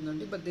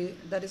బాగుంటుందండి. But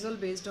that is all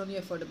based on you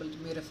affordability.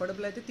 మీరు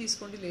అఫోర్డబుల్ అయితే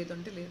తీసుకోండి,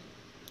 లేదంటే లేదు.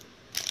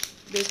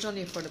 Based on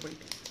you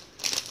affordability.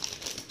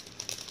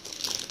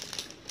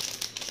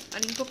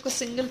 And ఇంకొక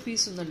సింగిల్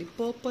పీస్ ఉందండి,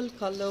 purple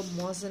colour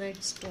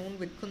moissanite stone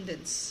with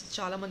కుందన్స్.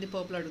 చాలామంది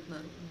పర్పుల్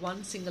అడుగుతున్నారు. One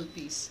single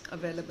piece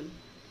available.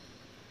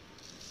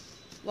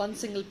 One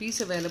single piece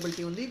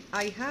availability ఉంది.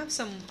 I have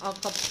some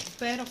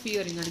pair of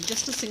earring అండి,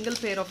 just single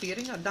pair of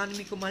earring. దాన్ని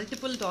మీకు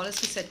multiple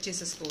డాలర్స్కి set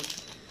చేసేసుకోవచ్చు.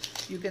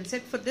 You can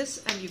set for this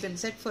and you can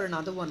set for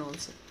another one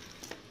also.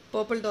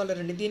 Purple dollar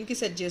అండి, దీనికి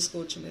set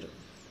చేసుకోవచ్చు మీరు.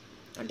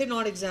 అంటే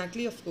not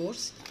exactly of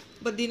course,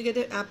 but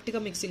దీనికైతే యాప్ట్గా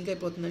మీకు సింక్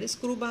అయిపోతుందండి.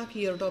 స్క్రూ బ్యాక్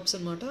ఇయర్ టాప్స్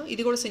అనమాట.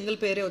 ఇది కూడా సింగిల్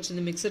పేరే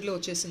వచ్చింది, మిక్సర్లో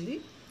వచ్చేసింది.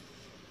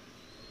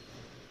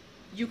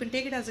 You can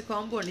take it as a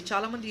combo అండి.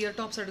 చాలామంది ఇయర్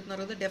టాప్స్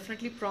అడుగుతున్నారు కదా,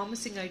 definitely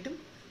promising item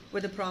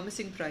with a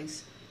promising price.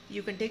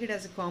 You can take it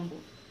as a combo.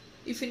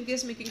 If in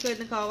case మీకు ఇంకా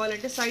ఏదైనా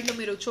కావాలంటే సైడ్లో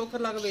మీరు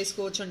చోకర్ లాగా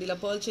వేసుకోవచ్చు అండి. ఇలా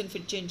పర్ల్ చైన్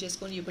ఫిట్ చేంజ్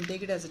చేసుకొని you can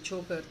take it as a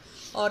choker.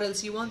 Or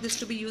else you want this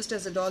to be used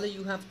as a dollar,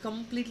 you have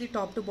completely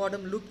top to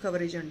bottom loop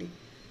coverage అండి.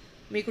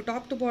 మీకు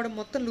top to bottom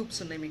మొత్తం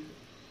loops ఉన్నాయి మీకు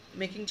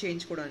making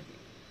చేయించుకోవడానికి.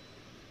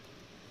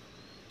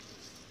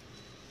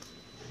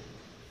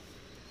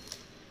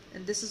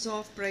 And this is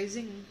off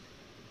pricing.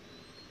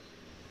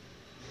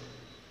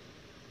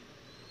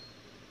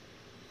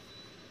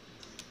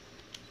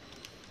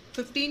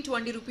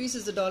 ₹15-20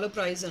 is the dollar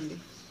price అండి.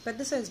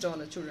 పెద్ద size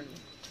dollar చూడండి,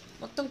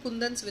 మొత్తం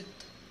కుందన్స్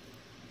with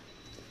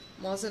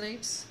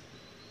మోజనైట్స్.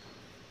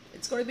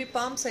 It's goat B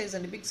palm size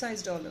అండి, big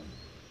size dollar.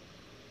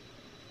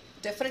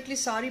 Definitely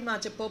saree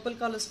match, a purple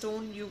color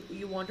stone.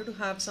 You wanted to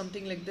have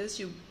something like this,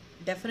 you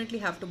definitely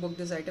have to book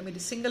this item.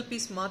 ఇది single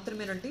piece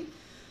మాత్రమేనండి,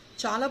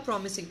 చాలా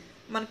promising.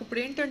 మనకు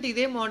ఇప్పుడు ఏంటంటే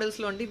ఇదే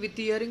మోడల్స్లో అండి with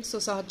ear రింగ్స్తో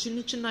సహా చిన్న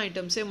చిన్న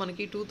ఐటమ్సే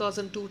మనకి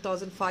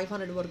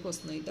 2000-2500 వరకు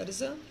వస్తున్నాయి. That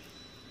is a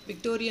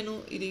విక్టోరియను.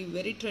 ఇది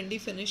వెరీ ట్రెండీ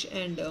ఫినిష్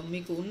అండ్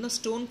మీకు ఉన్న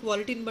స్టోన్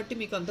క్వాలిటీని బట్టి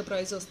మీకు అంత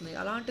ప్రైస్ వస్తున్నాయి.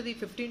 అలాంటిది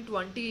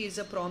 15-20 is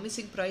a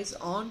promising price.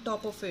 On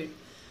top of it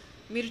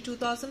మీరు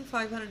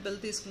 2500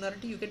 బిల్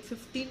తీసుకున్నారంటే you get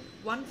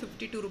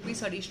 152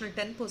 rupees additional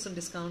 10%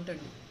 discount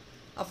అండి.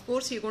 Of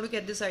course you got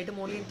get this item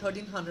only in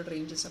 1300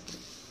 ranges. అప్పుడు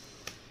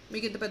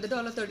మీకు ఇంత పెద్ద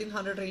డాలర్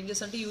 1300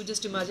 రేంజెస్ అంటే you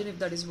just imagine if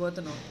that is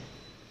worth not.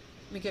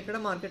 మీకు ఎక్కడ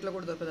మార్కెట్లో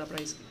కూడా దొరకదు ఆ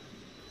ప్రైస్కి.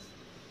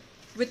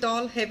 With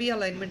all heavy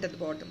alignment at the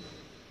bottom.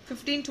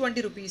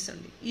 15-20 rupees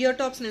అండి. ఇయర్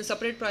టాప్స్ నేను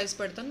సపరేట్ ప్రైస్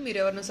పెడతాను, మీరు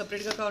ఎవరైనా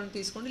సపరేట్గా కావాలని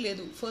తీసుకోండి.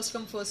 లేదు ఫస్ట్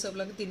కమ్ ఫస్ట్ సర్వ్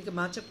లాగా దీనికి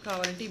మ్యాచ్అప్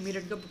కావాలంటే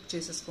ఇమీడియట్గా బుక్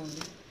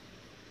చేసేసుకోండి.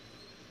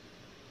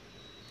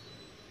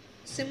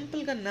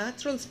 సింపుల్గా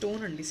న్యాచురల్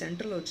స్టోన్ అండి,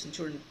 సెంటర్లో వచ్చింది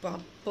చూడండి.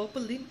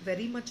 పర్పుల్ది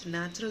వెరీ మచ్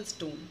న్యాచురల్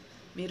స్టోన్.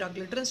 మీరు ఆ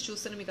గ్లిటర్స్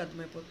చూస్తేనే మీకు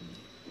అర్థమైపోతుంది.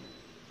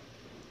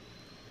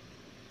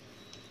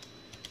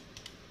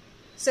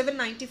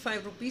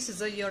 795 rupees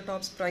is a ear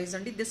tops price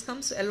అండి. This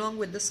comes along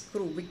with the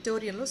screw.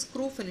 విక్టోరియన్లో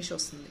screw finish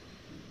వస్తుంది.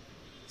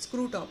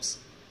 స్క్రూ టాప్స్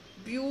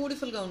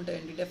బ్యూటిఫుల్గా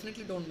ఉంటాయండి,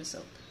 definitely don't miss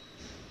out.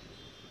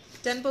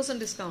 10%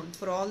 discount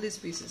for all these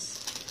pieces.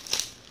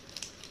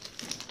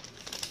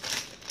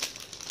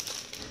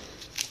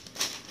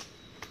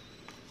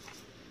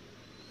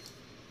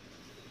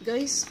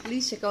 Guys,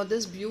 please check out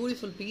this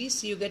beautiful piece.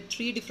 You get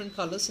 3 different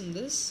colors in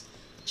this.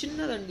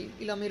 చిన్నదండి,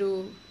 ఇలా మీరు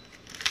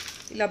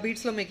ఇలా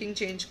బీడ్స్లో making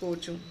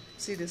చేయించుకోవచ్చు.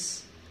 See this.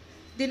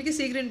 దీనికి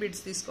sea green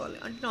beads తీసుకోవాలి.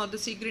 అంటే not the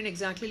sea green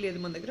exactly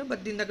లేదు మన దగ్గర,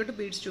 బట్ దీని తగ్గట్టు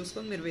బీడ్స్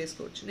చూసుకొని మీరు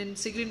వేసుకోవచ్చు. నేను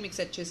సీ గ్రీన్ మీకు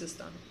సెట్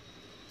చేసిస్తాను.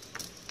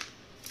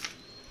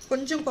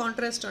 కొంచెం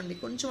కాంట్రాస్ట్ అండి,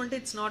 కొంచెం అంటే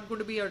it's not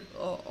good B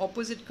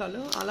opposite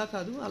colour, అలా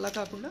కాదు. అలా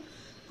కాకుండా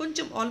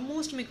కొంచెం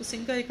ఆల్మోస్ట్ మీకు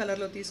సింక్ అయ్యే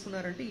కలర్లో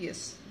తీసుకున్నారంటే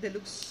ఎస్ దే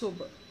లుక్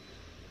సూపర్.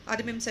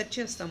 అది మేము సెట్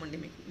చేస్తామండి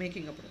మీకు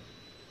మేకింగ్ అప్పుడు.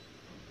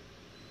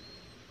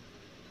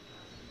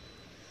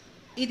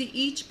 ఇది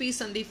ఈచ్ పీస్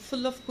అండి,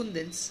 full of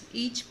kundans.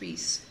 Each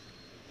piece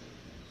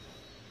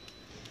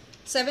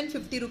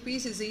 750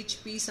 rupees is each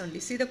piece అండి.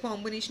 See the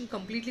combination,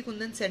 completely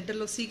kundan,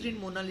 సెంటర్లో sea green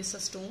Mona Lisa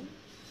stone,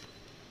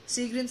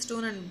 sea green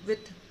stone and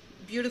with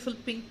beautiful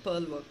pink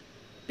pearl work,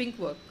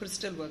 pink work,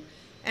 crystal work.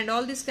 And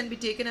all this can be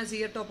taken as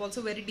year top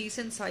also. Very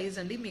decent size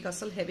అండి, మీకు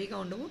అసలు హెవీగా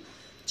ఉండవు,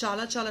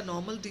 చాలా చాలా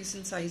normal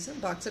decent size.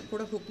 Back side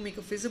కూడా hook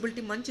మీకు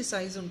feasibility మంచి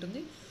సైజ్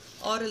ఉంటుంది.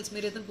 ఆరెల్స్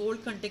మీరు ఏదైనా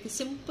గోల్డ్ కంటేకి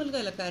సింపుల్గా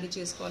ఇలా క్యారీ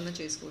చేసుకోవాలన్నా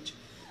చేసుకోవచ్చు.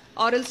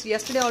 ఆరెల్స్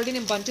ఎస్టర్డే ఆల్రెడీ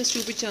నేను బంచెస్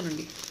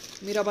చూపించానండి,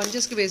 మీరు ఆ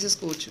బంచెస్కి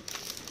వేసేసుకోవచ్చు.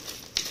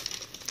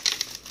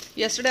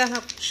 Yesterday I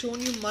have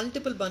shown you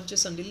multiple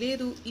bunches అండి.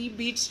 లేదు ఈ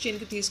బీడ్స్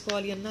చైన్కి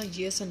తీసుకోవాలి అన్నా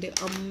ఎస్ అంటే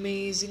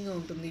అమేజింగ్గా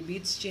ఉంటుంది.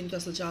 బీడ్స్ చైన్కి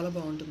అసలు చాలా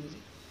బాగుంటుంది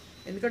ఇది.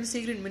 ఎందుకంటే sea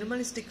green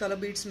minimalistic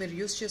colour beads మీరు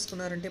యూస్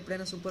చేసుకున్నారంటే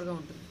ఎప్పుడైనా సూపర్గా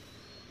ఉంటుంది.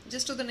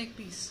 Just to the neck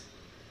piece,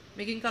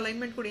 మీకు ఇంకా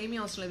అలైన్మెంట్ కూడా ఏమీ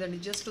అవసరం లేదండి,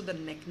 జస్ట్ టు ద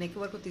నెక్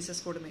వరకు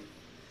తీసేసుకోవడమే.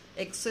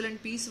 Excellent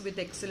piece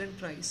with excellent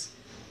price.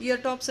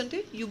 Ear tops అంటే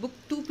you book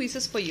 2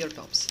 pieces for ear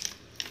tops.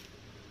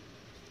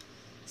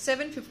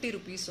 750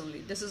 rupees only.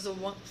 This is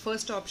the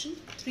first option.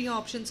 3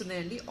 options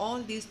ఉన్నాయండి.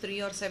 All these 3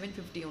 are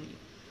 750 only.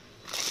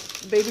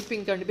 Baby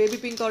pink అండి. Baby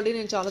pink already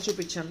నేను చాలా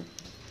చూపించాను.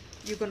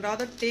 You can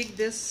rather take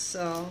this.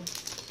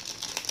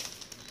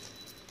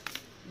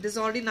 This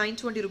already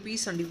 920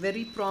 rupees అండి.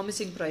 Very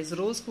promising price.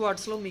 Rose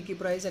క్వార్ట్స్లో మీకు ఈ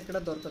price ఎక్కడ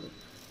దొరకదు.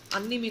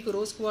 అన్నీ మీకు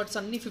రోజ్ క్వార్ట్స్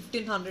అన్నీ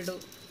 1500.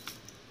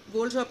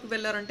 గోల్డ్ షాప్కి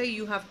వెళ్ళారంటే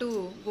you have to,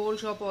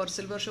 gold shop or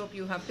silver shop,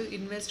 you have to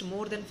invest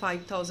more than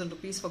 5000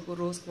 rupees for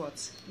rose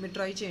quartz. మీరు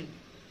ట్రై చేయండి.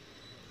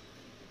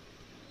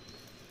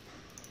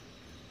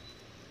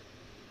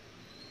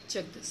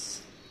 Check this.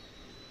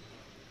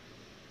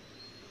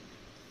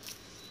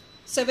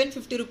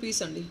 750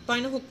 రూపీస్ అండి.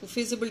 పైన హుక్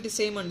ఫీజిబిలిటీ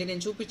సేమ్ అండి,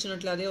 నేను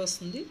చూపించినట్లు అదే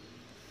వస్తుంది.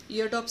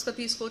 ఇయర్ టాప్స్గా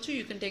తీసుకోవచ్చు.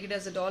 You can take it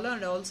as $1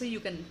 and also you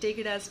can take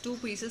it as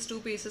 2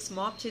 pieces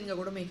MOP చైన్గా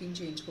కూడా మేకింగ్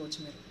చేయించుకోవచ్చు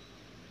మీరు.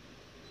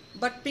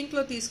 బట్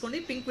పింక్లో తీసుకోండి.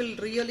 Pink will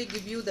really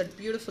give you that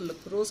beautiful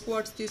look. Rose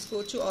quartz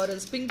తీసుకోవచ్చు ఆర్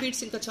ఎల్స్ పింక్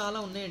బీడ్స్ ఇంకా చాలా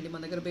ఉన్నాయండి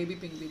మన దగ్గర, baby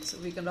pink beads.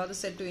 We can rather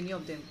set to any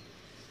of them.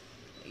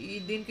 ఈ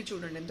దీనికి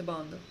చూడండి ఎంత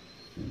బాగుందో.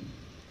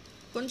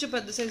 కొంచెం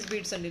పెద్ద సైజ్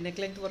బీడ్స్ అండి, నెక్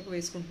లెంగ్త్ వరకు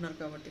వేసుకుంటున్నారు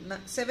కాబట్టి.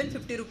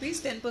 750 రూపీస్,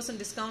 10%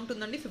 డిస్కౌంట్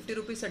ఉందండి. 50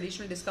 రూపీస్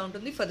అడిషనల్ డిస్కౌంట్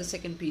ఉంది ఫర్ ద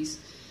సెకండ్ పీస్.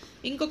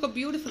 ఇంకొక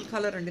బ్యూటిఫుల్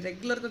కలర్ అండి.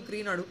 రెగ్యులర్గా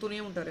గ్రీన్ అడుగుతూనే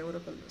ఉంటారు ఎవరో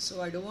colour. So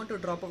I don't want to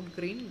drop out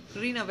green.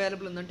 Green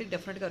available ఉందంటే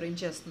డెఫినెట్గా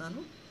అరేంజ్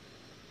చేస్తున్నాను.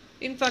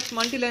 In fact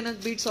multi liner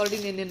beads already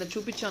నేను నిన్న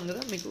చూపించాను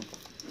కదా మీకు.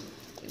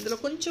 ఇందులో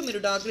కొంచెం మీరు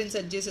డార్క్ గ్రీన్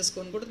సెట్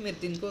చేసేసుకొని కూడా మీరు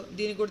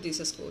దీనికి కూడా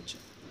తీసేసుకోవచ్చు.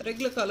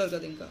 రెగ్యులర్ కలర్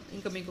కదా,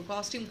 ఇంకా మీకు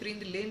కాస్ట్యూమ్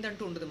గ్రీన్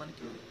లేదంటూ ఉండదు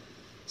మనకి.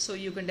 So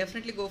you can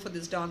definitely go for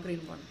this dark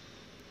green one.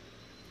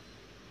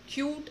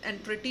 Cute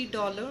and pretty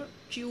dollar.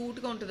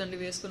 క్యూట్గా ఉంటుందండి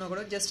వేసుకున్నా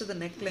కూడా. Just the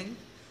neck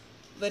length,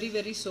 very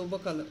very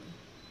sober colour.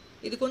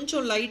 ఇది కొంచెం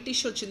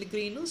లైటిష్ వచ్చింది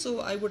green. So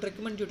I would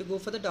recommend you to go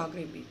for the dark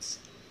green beads.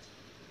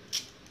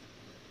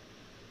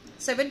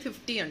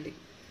 750 అండి.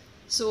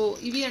 So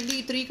ఇవి అండి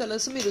ఈ 3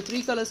 కలర్స్. మీరు 3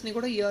 కలర్స్ని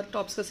కూడా ఇయర్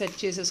టాప్స్గా సెట్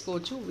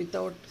చేసేసుకోవచ్చు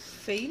without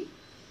fail.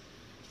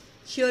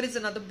 Here is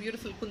another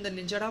beautiful kundan.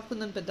 నేను జడాఫ్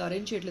కుందన్ పెద్ద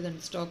అరేంజ్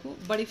చేయట్లేదండి stock.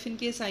 But if in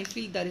case I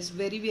feel that is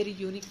very very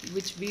unique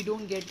which we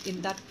don't get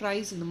in that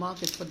price in the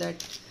market for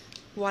that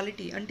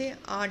quality. అంటే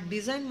ఆ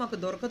design మాకు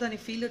దొరకదని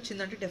feel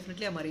వచ్చిందంటే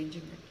definitely I'm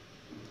arranging it.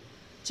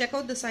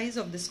 Checkout the size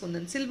of this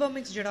kundan. Silver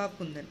mix jadau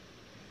kundan.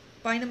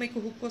 పైన మీకు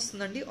hook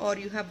వస్తుందండి are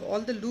you have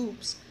all the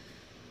loops.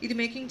 ఇది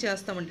making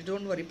చేస్తామండి,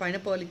 don't worry. పైన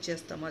పర్ల్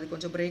ఇచ్చేస్తాం, అది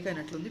కొంచెం break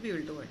అయినట్లుంది. We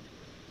will do it.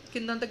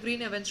 కిందంతా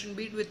green ఎవెన్స్టన్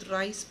bead with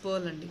rice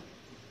pearl అండి.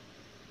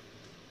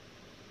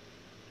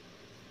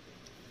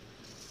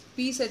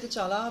 పీస్ అయితే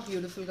చాలా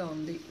బ్యూటిఫుల్గా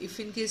ఉంది. If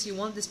in case you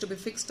want this to be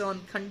fixed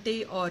on కంటే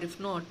are if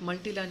not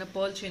multi liner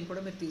pearl chain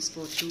కూడా మీరు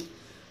తీసుకోవచ్చు.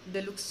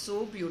 They look so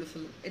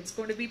beautiful. It's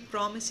going to be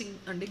promising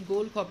అండి.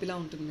 గోల్డ్ కాపీలా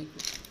ఉంటుంది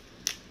మీకు.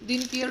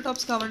 దీనికి ఇయర్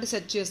టాప్స్ కావాలంటే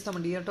సెట్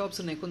చేస్తామండి. ఇయర్ టాప్స్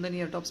ఉన్నాయి, కుందని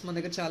ఇయర్ టాప్స్ మన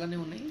దగ్గర చాలానే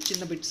ఉన్నాయి,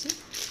 చిన్న బిట్స్.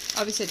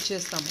 అవి సెట్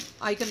చేస్తాము.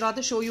 I can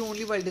rather show you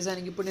only while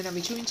designing. ఇప్పుడు నేను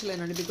అవి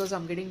చూపించలేనండి because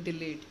I'm getting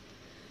delayed.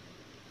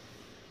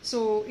 So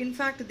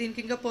in fact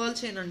దీనికి ఇంకా పర్ల్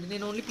చైన్ అండి.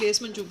 నేను ఓన్లీ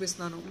ప్లేస్మెంట్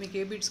చూపిస్తున్నాను. మీకు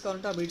ఏ బీట్స్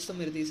కావాలంటే ఆ బీట్స్తో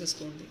మీరు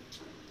తీసేసుకోండి.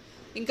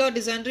 ఇంకా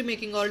డిజైనరీ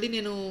మేకింగ్ ఆల్రెడీ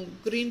నేను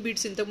గ్రీన్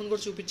బీట్స్ ఇంతకుముందు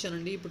కూడా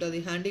చూపించానండి. ఇప్పుడు అది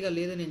హ్యాండీగా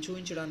లేదు నేను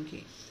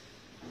చూపించడానికి.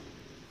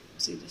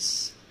 See this.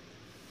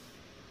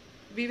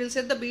 We will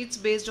set the beats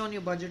based on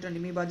your budget అండి.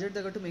 మీ బడ్జెట్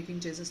తగ్గట్టు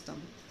మేకింగ్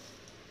చేసేస్తాము.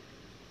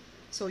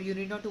 So you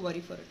need not to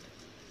worry for it.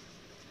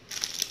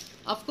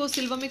 Of course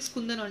silver mix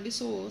కుందనండి.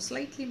 So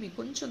slightly మీకు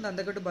కొంచెం దాని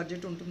తగ్గట్టు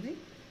బడ్జెట్ ఉంటుంది.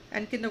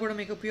 అండ్ కింద కూడా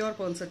మీకు ప్యూర్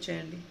పర్ల్స్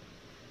వచ్చాయండి.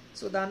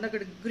 సో దాని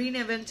దగ్గర గ్రీన్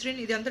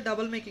ఎవెన్స్ట్రిన్. ఇది అంతా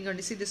డబుల్ మేకింగ్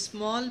అండి. C the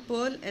small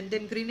pearl and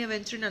then green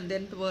ఎవెన్స్ట్రిన్ and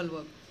then pearl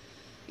work.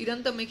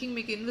 ఇదంతా మేకింగ్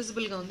మీకు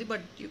ఇన్విజిబుల్గా ఉంది,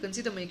 but you can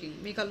see the making.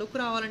 మీకు ఆ లుక్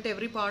రావాలంటే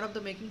every part of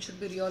the making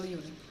should be really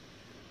unique.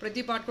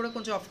 ప్రతి పార్ట్ కూడా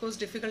కొంచెం of course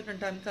difficult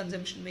and time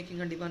consumption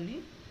making అండి ఇవన్నీ.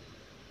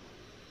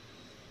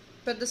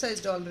 పెద్ద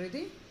సైజ్ డాలర్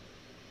ఇది.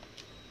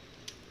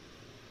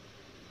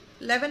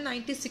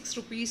 1196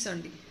 రూపీస్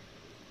అండి.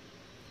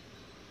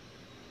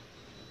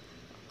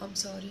 I'm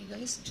sorry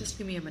guys, just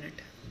give me a minute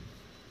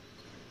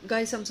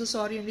guys. I'm so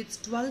sorry అండి. It's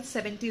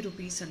 1270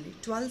 rupees అండి.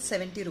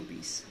 1270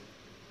 రూపీస్.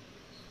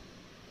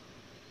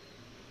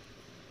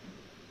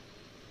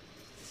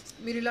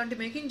 మీరు ఇలాంటి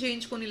మేకింగ్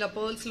చేయించుకొని ఇలా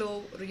పర్ల్స్లో,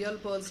 రియల్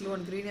పర్ల్స్లో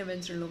అండ్ గ్రీన్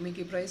ఎవెన్స్లో మీకు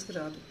ఈ ప్రైస్కి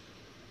రాదు.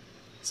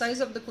 Size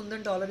of the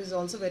kundan dollar is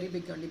also very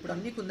big అండి. ఇప్పుడు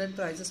అన్ని కుందన్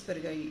ప్రైజెస్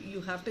పెరిగాయి. You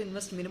have to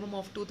invest minimum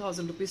of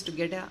 2000 rupees to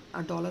get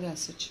ఆ డాలర్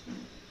యాజ్ సచ్.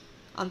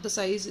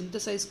 ఇంత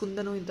సైజ్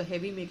కుందను ఇంత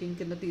హెవీ మేకింగ్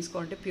కింద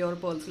తీసుకోవాలంటే, ప్యూర్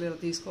పర్ల్స్లో ఇలా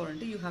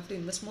తీసుకోవాలంటే you have to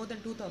invest more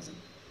than 2000.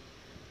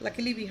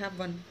 Luckily we have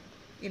one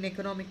in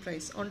economic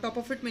price. On top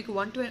of it మీకు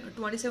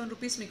 127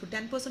 rupees మీకు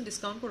 10%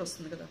 discount కూడా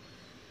వస్తుంది కదా.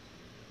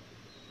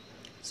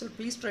 So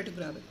please try to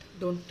grab it,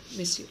 don't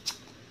miss it.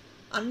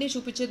 అన్నీ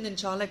చూపించేది నేను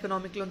చాలా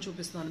ఎకనామిక్లో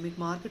చూపిస్తున్నాను. మీకు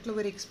మార్కెట్లో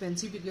very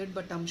expensive you get,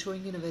 but I'm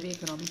sowing in a very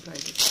economic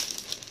prices.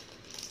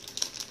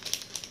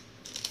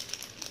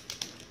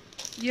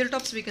 Ear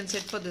tops we can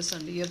set for this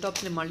అండి. ఇయర్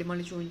టాప్స్ నేను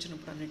మళ్ళీ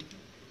చూపించినప్పుడు అన్నిటికీ.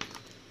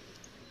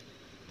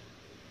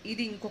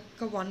 ఇది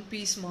ఇంకొక 1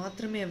 పీస్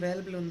మాత్రమే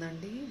అవైలబుల్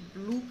ఉందండి.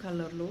 బ్లూ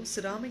కలర్లో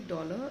ceramic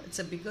dollar.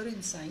 It's a bigger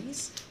in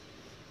size.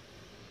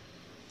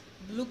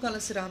 Blue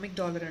colour ceramic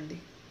dollar అండి.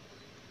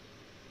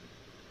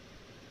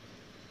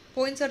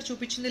 పోయినసారి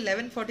చూపించింది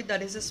 1140.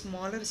 That is a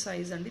smaller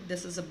size అండి.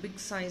 This is a big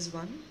size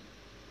one.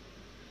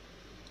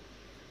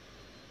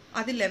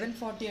 అది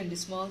 1140 అండి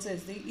స్మాల్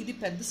సైజ్ది. ఇది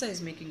పెద్ద సైజ్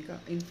మీకు ఇంకా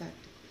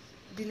ఇన్ఫ్యాక్ట్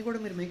దీన్ని కూడా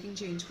మీరు మేకింగ్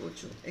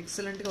చేయించుకోవచ్చు.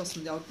 ఎక్సలెంట్గా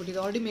వస్తుంది అవుట్పుట్. ఇది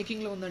ఆల్రెడీ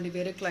మేకింగ్లో ఉందండి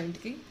వేరే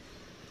క్లయింట్కి.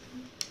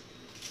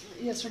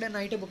 ఎస్టర్డే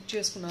నైట్ బుక్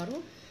చేసుకున్నారు.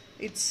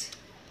 ఇట్స్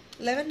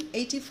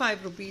 1185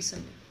 రూపీస్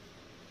అండి.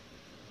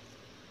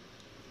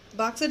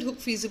 Back side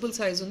hook feasible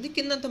size ఉంది.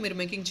 కిందంతా మీరు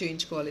మేకింగ్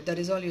చేయించుకోవాలి. That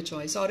is all your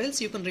choice. Or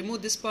else you can remove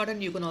this part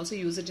and you can also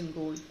use it in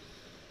gold.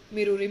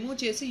 మీరు remove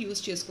చేసి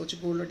use చేసుకోవచ్చు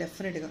గోల్డ్లో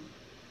డెఫినెట్గా.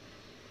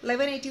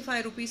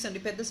 1185 రూపీస్ అండి.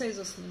 పెద్ద సైజ్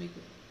వస్తుంది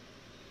మీకు.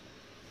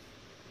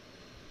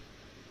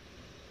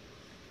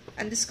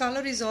 And this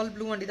colour is all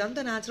blue అండి.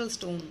 ఇదంతా న్యాచురల్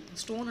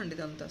స్టోన్ అండి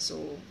ఇదంతా. సో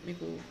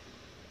మీకు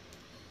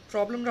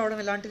ప్రాబ్లం రావడం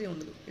ఎలాంటిది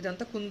ఉండదు.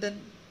 ఇదంతా కుందన్,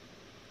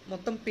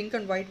 మొత్తం pink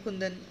and white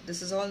kundan.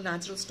 This is all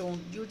natural stone.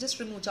 You just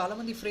remove.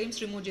 చాలామంది ఫ్రేమ్స్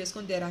రిమూవ్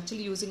చేసుకొని they are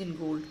actually using in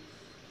gold.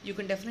 You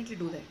can definitely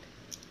do that.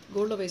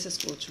 గోల్డ్లో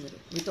వేసేసుకోవచ్చు మీరు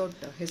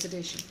వితౌట్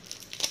హెసిటేషన్.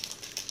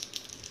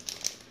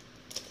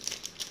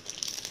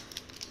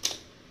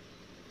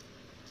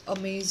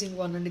 అమేజింగ్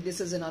వన్ అండి. This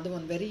is another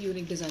one very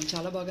unique design.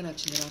 చాలా బాగా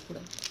నచ్చింది నాకు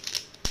కూడా.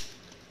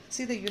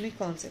 See the unique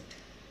concept.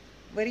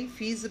 Very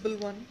feasible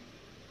one.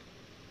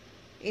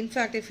 In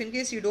fact, if in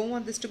case you don't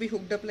want this to be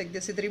hooked up like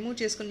this, if remove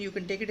cheskoni, you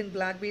can take it in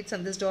black beads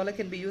and this dollar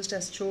can be used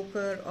as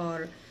choker or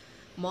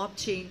mop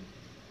chain.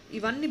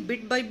 Ivanni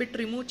bit by bit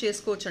remove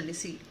cheskochandi.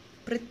 See,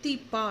 prati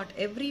part,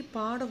 every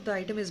part of the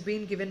item is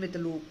being given with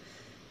the loop.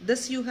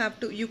 This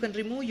you can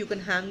remove, you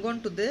can hang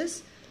on to this.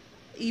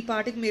 ఈ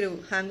పార్ట్కి మీరు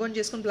hang on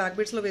చేసుకొని black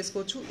బీడ్స్లో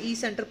వేసుకోవచ్చు. ఈ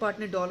centre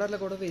పార్ట్ని డాలర్లో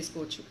కూడా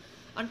వేసుకోవచ్చు.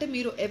 అంటే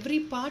మీరు every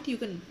part you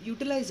can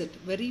utilise it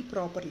very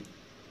properly.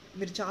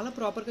 మీరు చాలా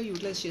ప్రాపర్గా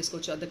యూటిలైజ్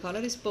చేసుకోవచ్చు. The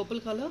colour is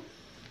purple colour.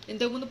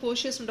 ఇంతకుముందు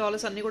పోస్ట్ చేసిన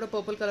డాలర్స్ అన్నీ కూడా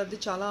పర్పుల్ కలర్ది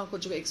చాలా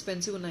కొంచెం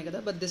ఎక్స్పెన్సివ్ ఉన్నాయి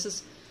కదా. But this is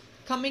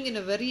coming in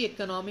a very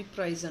economic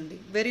price అండి.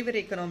 Very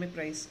very economic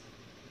price.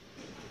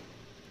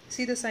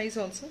 See the size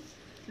also.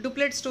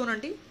 డూప్లెట్ stone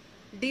అండి.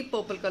 డీప్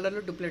పర్పుల్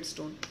కలర్లో డూప్లెట్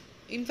స్టోన్.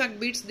 ఇన్ఫ్యాక్ట్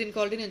బీట్స్ దీనికి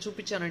ఆల్రెడీ నేను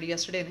చూపించానండి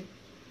ఎస్టర్డేనే.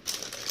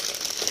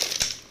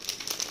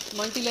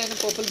 Multi line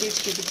purple beats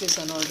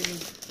చూపించేసాను already.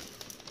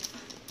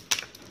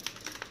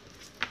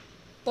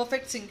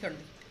 Perfect sync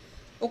అండి.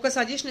 ఒక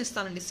suggestion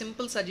ఇస్తానండి,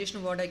 simple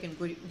suggestion what I can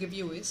give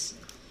you is,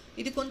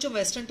 ఇది కొంచెం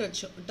western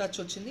touch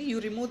వచ్చింది. You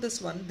remove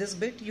this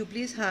bit, you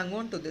please hang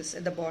on to this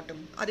at the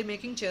bottom. అది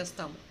making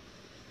చేస్తాము.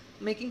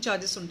 Making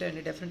charges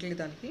ఉంటాయండి definitely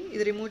దానికి.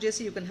 ఇది రిమూవ్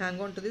చేసి you can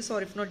hang on to this,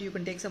 are if not you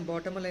can take some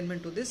bottom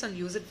alignment to this and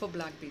use it for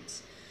black beads.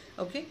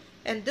 Okay.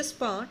 And this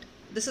part,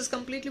 this is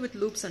completely with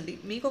loops అండి.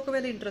 మీకు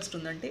ఒకవేళ interest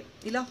ఉందంటే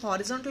ఇలా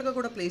హారిజాంటల్గా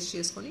కూడా place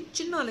చేసుకొని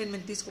చిన్న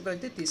alignment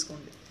తీసుకోగలిగితే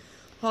తీసుకోండి.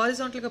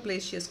 హారిజాంటల్గా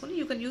place చేసుకొని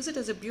you can use it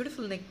as a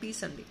beautiful neck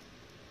piece అండి.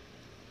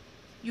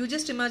 You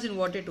just imagine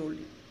what I told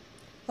you.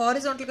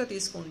 హారిజాంటల్గా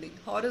తీసుకోండి.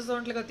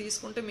 హారిజాంటల్గా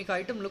తీసుకుంటే మీకు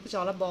ఐటమ్ లుక్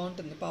చాలా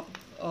బాగుంటుంది,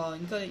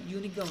 ఇంకా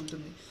యూనిక్గా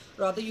ఉంటుంది.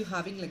 Rather you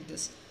having like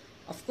this.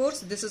 Of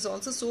course this is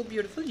also so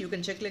beautiful. You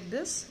can check like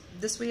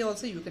this way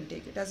also you can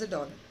take it as a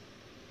dollar.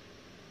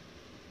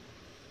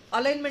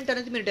 Alignment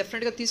అనేది మీరు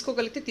డెఫినెట్గా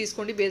తీసుకోగలిగితే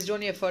తీసుకోండి, బేస్డ్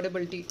ఆన్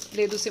ఎఫోర్డబిలిటీ.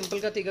 లేదు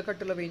సింపుల్గా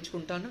తీగకట్టులో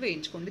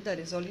వేయించుకోండి,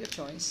 that is all your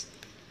choice.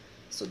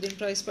 So దీని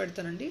price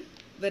పెడతానండి.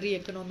 Very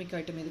economic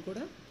item ఇది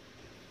కూడా.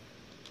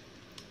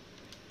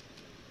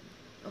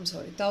 ఐమ్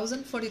సారీ,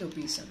 1040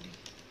 రూపీస్ అండి.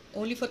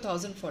 Only for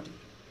 1040.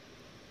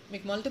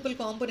 మీకు మల్టిపుల్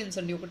కాంపోనెంట్స్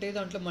అండి, ఒకటే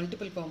దాంట్లో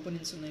మల్టిపుల్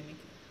కాంపోనెంట్స్ ఉన్నాయి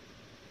మీకు.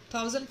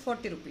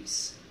 1040 రూపీస్.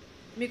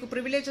 మీకు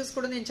ప్రివిలేజెస్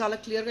కూడా నేను చాలా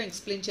క్లియర్గా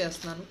ఎక్స్ప్లెయిన్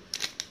చేస్తున్నాను.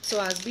 So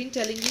as been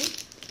telling you,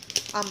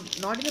 I'm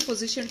not in a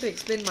position to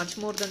explain much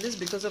more than this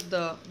because of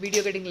the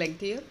video getting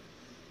lengthier.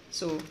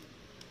 So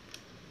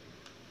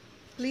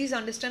please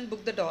understand,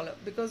 book the dollar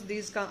because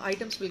these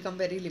items will come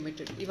very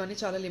limited. Ivanni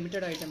chala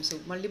limited items.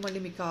 Malli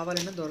meeku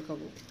kavalana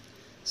dorkavu.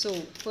 So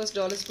first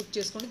dollars book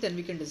cheskondi, then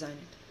we can design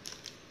it.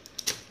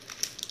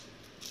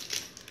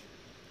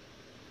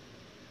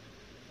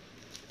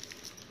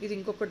 ఇది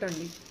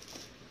ఇంకొకటండి,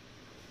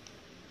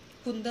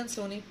 కుందన్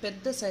సోని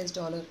పెద్ద size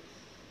dollar.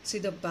 See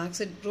the back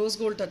side rose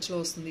gold touch లో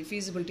వస్తుంది.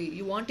 feasibility.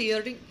 You want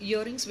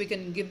earrings, we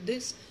can give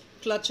this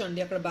clutch అండి.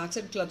 అక్కడ back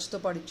side clutch తో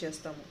పాటు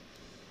ఇచ్చేస్తాము.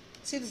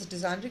 See this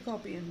designer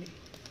copy అండి.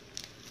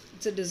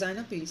 It's a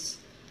designer piece.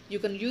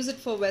 You can use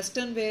it for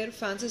western wear,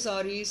 fancy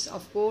sarees,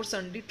 of course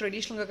అండి.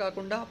 Traditional గా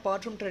కాకుండా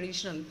apart from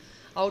traditional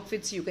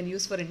outfits you can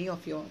use for any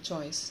of your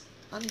choice.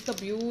 అంత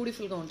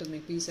beautiful గా ఉంటుంది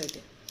మీ piece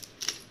అయితే.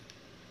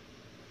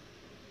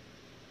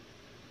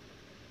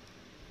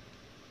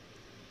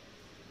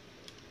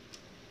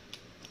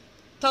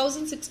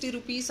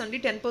 ₹1,060 అండి.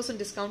 10%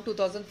 discount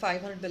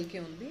 2500 బిల్కి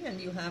ఉంది. And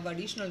you have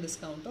additional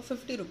discount of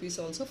 ₹50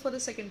 also for the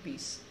second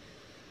piece.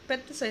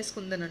 పెద్ద సైజ్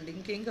కుందన్ అండి.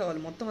 ఇంకేం కావాలి,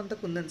 మొత్తం అంతా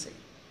కుందన్సే,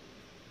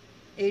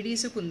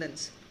 ఏడీస్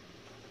కుందన్స్,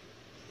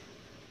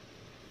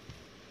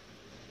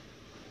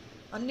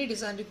 అన్ని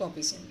డిజైనరీ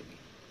కాపీస్ అండి.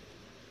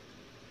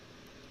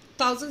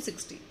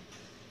 1060.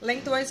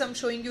 Length wise I'm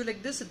showing you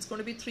like this. It's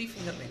gonna to be 3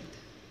 finger length.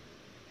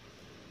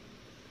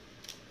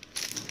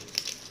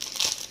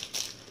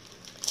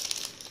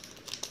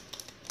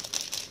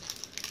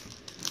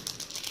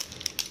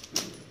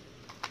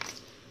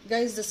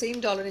 Guys the same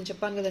dollar నేను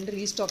చెప్పాను కదండి,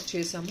 రీస్టాక్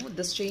చేసాము.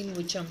 This chain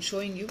which I'm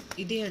showing you,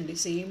 ఇదే అండి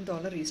సేమ్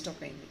డాలర్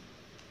రీస్టాక్ అయింది.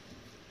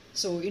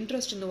 సో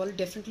ఇంట్రెస్ట్ ఉన్న వాళ్ళు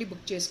డెఫినెట్లీ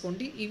బుక్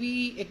చేసుకోండి. ఇవి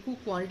ఎక్కువ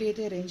క్వాలిటీ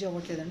అయితే రేంజ్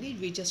అవ్వట్లేదండి.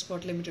 ఇవి just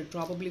got limited,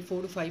 probably 4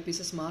 to 5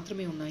 pieces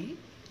మాత్రమే ఉన్నాయి.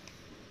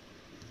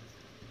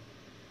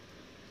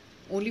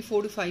 ఓన్లీ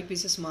 4 to 5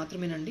 పీసెస్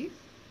మాత్రమేనండి.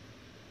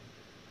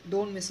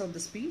 Don't miss out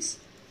this piece.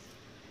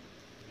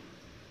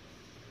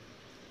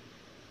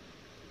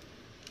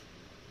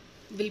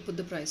 Will put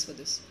the price for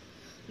this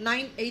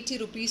 980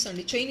 rupees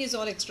అండి. Chain is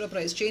all extra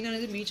price. Chain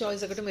అనేది మీ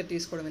చాయిస్ ఒకటి మీరు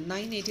తీసుకోవడమే.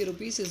 980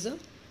 rupees is the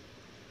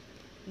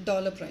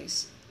dollar price.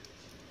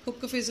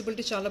 Hook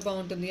feasibility చాలా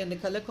బాగుంటుంది and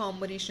colour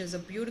combination is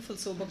a beautiful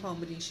sober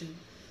combination.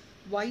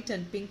 White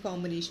and pink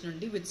combination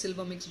అండి with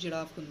silver mix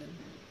giraffe kundan.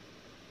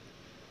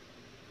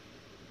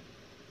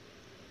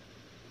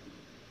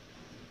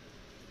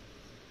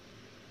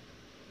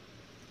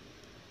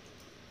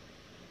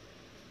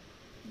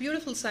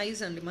 Beautiful size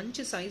అండి,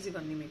 మంచి size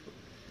ఇవన్నీ మీకు.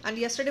 అండ్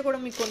ఎస్టర్డే కూడా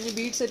మీకు కొన్ని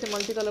బీడ్స్ అయితే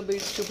మల్టీ కలర్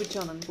బీడ్స్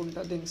చూపించాను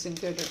అనుకుంటా దీనికి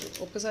సింక్ అయ్యేటట్టు.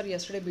 ఒక్కసారి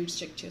ఎస్టర్డే బీడ్స్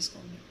చెక్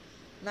చేసుకోండి.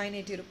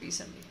 980 రూపీస్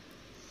అండి.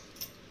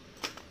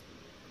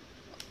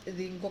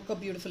 ఇది ఇంకొక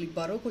బ్యూటిఫుల్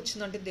బరోక్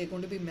వచ్చిందంటే they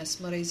going to be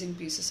mesmerising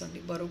pieces అండి.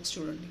 బరోక్స్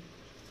చూడండి,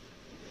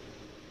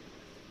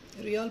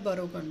 రియల్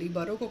బరోక్ అండి.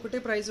 బరోక్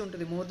ఒకటే ప్రైస్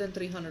ఉంటుంది, మోర్ దెన్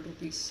 300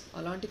 రూపీస్.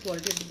 అలాంటి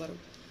క్వాలిటీ ఆఫ్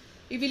బరోక్.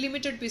 ఇవి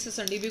లిమిటెడ్ పీసెస్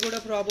అండి. ఇవి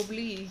కూడా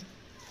ప్రాబబ్లీ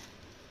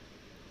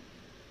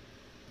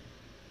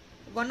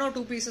 1 or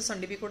 2 పీసెస్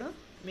అండి. ఇవి కూడా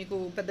మీకు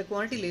పెద్ద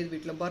క్వాలిటీ లేదు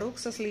వీటిలో.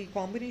 బరోక్స్ అసలు ఈ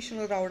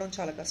కాంబినేషన్లో రావడం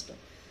చాలా కష్టం.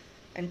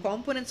 అండ్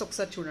కాంపోనెంట్స్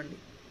ఒకసారి చూడండి.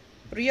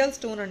 రియల్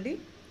స్టోన్ అండి,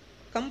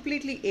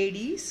 కంప్లీట్లీ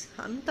ఏడీస్,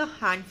 అంతా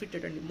హ్యాండ్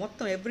ఫిట్టెడ్ అండి.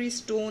 మొత్తం every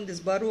stone,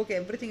 this baroque,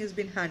 everything is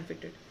been hand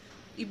fitted.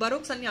 ఈ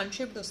బరోక్స్ అన్ని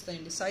అన్షేప్డ్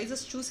వస్తాయండి.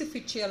 సైజెస్ చూసి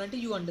ఫిట్ చేయాలంటే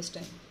you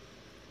understand.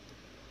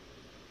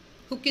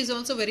 Hook is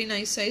also very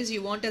nice size.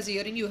 You want as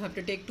earring you have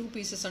to take 2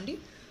 pieces అండి.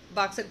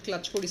 Back side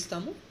clutch కూడా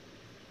ఇస్తాము.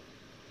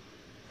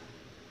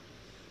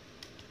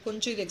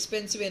 కొంచెం ఇది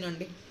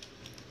ఎక్స్పెన్సివేనండి,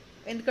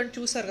 ఎందుకంటే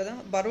చూసారు కదా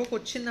బరోక్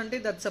వచ్చిందంటే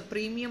that's a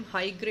premium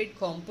high grade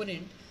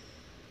component.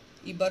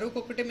 ఈ బరోక్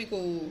ఒకటే మీకు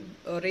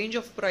రేంజ్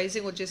ఆఫ్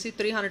ప్రైసింగ్ వచ్చేసి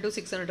 300 to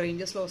 600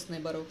 రేంజెస్లో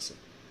వస్తున్నాయి బరోక్స్.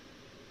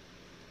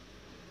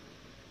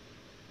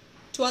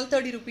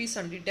 1230 రూపీస్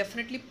అండి.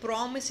 Definitely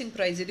promising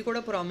price. ఇది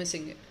కూడా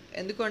ప్రామిసింగ్.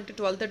 ఎందుకంటే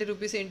 1230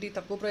 రూపీస్ ఏంటి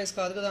తక్కువ ప్రైస్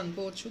కాదు కదా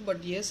అనుకోవచ్చు,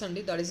 బట్ ఎస్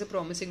అండి, that is a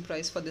promising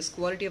price for this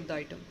quality of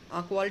the item.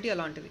 ఆ క్వాలిటీ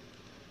అలాంటిది.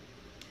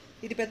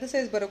 ఇది పెద్ద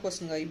సైజ్ బరోక్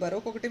వస్తుంది. ఈ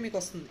బరోక్ ఒకటే మీకు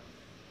వస్తుంది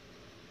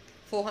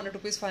 400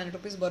 రూపీస్ 500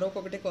 రూపీస్ బరోక్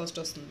ఒకటే కాస్ట్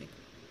వస్తుంది మీకు.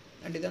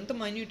 అండ్ ఇదంతా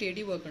మైన్యూట్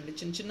ఏడీ వర్క్ అండి,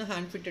 చిన్న చిన్న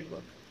హ్యాండ్ ఫిట్టెడ్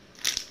వర్క్.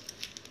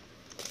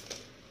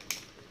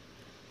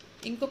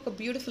 ఇంకొక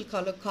బ్యూటిఫుల్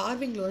కలర్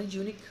కార్వింగ్లోనే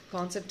యూనిక్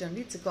కాన్సెప్ట్ అండి.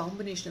 ఇట్స్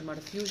కాంబినేషన్ అనమాట,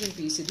 ఫ్యూజన్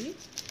పీస్ ఇది.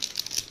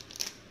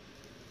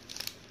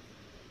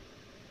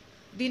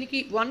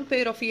 దీనికి 1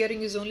 pair of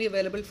earring is only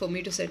available for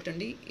me to set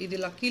అండి. ఇది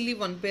లక్కీలీ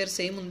 1 pair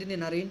సేమ్ ఉంది,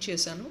 నేను అరేంజ్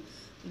చేశాను.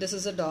 This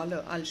is a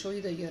dollar. I'll show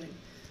you the earring.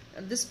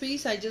 This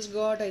peace I just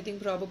got I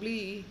think probably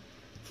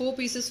 4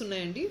 pieces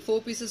ఉన్నాయండి. 4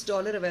 pieces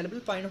dollar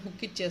available. పైన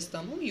hook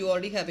ఇచ్చేస్తాము. You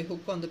already have a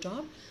hook on the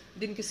top.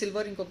 దీనికి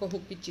silver ఇంకొక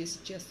hook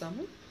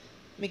ఇచ్చేస్తాము.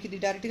 మీకు ఇది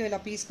డైరెక్ట్గా ఇలా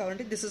పీస్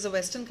కావాలంటే this is a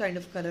western kind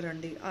of colour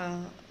అండి.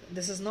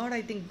 This is not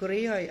I think grey,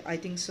 I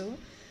think so.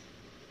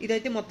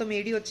 ఇదైతే మొత్తం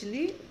ఏడీ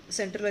వచ్చింది,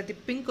 సెంటర్లో అయితే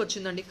పింక్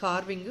వచ్చిందండి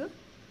కార్వింగ్.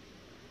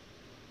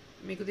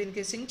 మీకు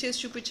దీనికి సింక్ చేసి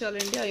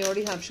చూపించాలండి. I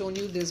already have shown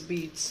you this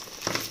beads.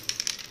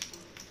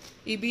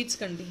 ఈ బీడ్స్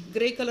కండి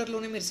గ్రే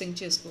కలర్లోనే మీరు సింక్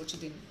చేసుకోవచ్చు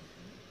దీన్ని.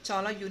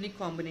 చాలా యూనిక్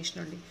కాంబినేషన్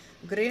అండి.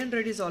 Grey and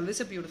red is always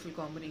a beautiful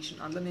combination,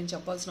 అందులో నేను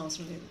చెప్పాల్సిన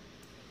అవసరం లేదు.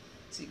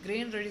 Grey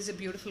and red is a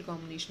beautiful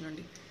combination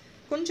అండి.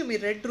 కొంచెం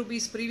మీరు రెడ్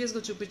రూబీస్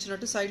ప్రీవియస్గా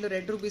చూపించినట్టు సైడ్లో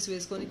రెడ్ రూబీస్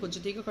వేసుకొని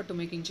కొంచెం తీగ కట్టు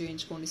మేకింగ్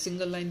చేయించుకోండి.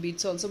 Single line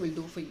beads also will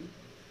do for you.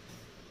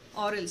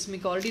 Or else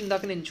మీకు ఆల్రెడీ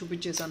ఇందాక నేను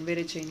చూపించేసాను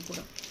వేరే చైన్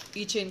కూడా.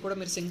 ఈ చైన్ కూడా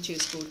మీరు సింక్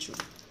చేసుకోవచ్చు.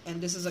 And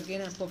this is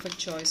again a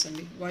perfect choice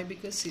అండి. Why?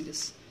 Because see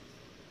this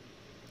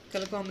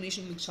colour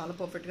combination మీకు చాలా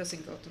పర్ఫెక్ట్గా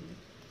సింక్ అవుతుంది.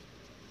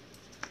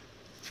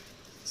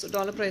 సో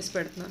డాలర్ ప్రైస్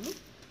పెడుతున్నాను.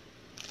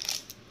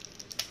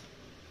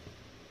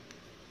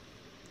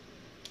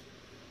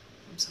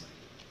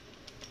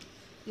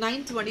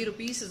 $920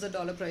 rupees is the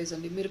dollar price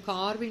అండి. మీరు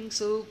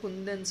కార్వింగ్స్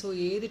కుందన్స్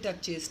ఏది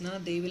టచ్ చేసినా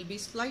దే విల్ బీ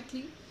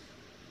స్లైట్లీ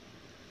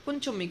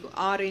కొంచెం మీకు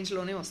ఆ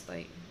రేంజ్లోనే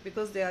వస్తాయి.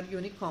 Because they are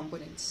unique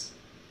components.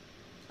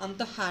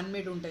 అంతా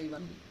హ్యాండ్మేడ్ ఉంటాయి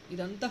ఇవన్నీ.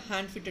 ఇదంతా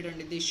హ్యాండ్ ఫిట్టెడ్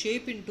అండి. They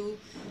shape into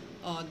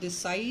this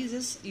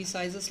sizes. ఈ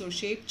సైజెస్లో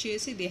షేప్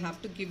చేసి they have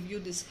to give you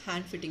this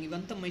hand fitting.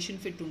 ఇవంతా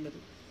మెషిన్ ఫిట్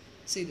ఉండదు.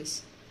 సీ దిస్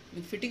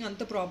మీకు ఫిట్టింగ్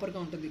అంతా ప్రాపర్గా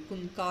ఉంటుంది.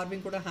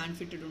 కార్వింగ్ కూడా హ్యాండ్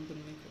ఫిట్టెడ్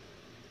ఉంటుంది మీకు.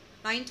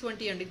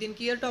 920 అండి.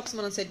 దీనికి ఇయర్ టాప్స్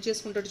మనం సెట్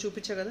చేసుకుంటూ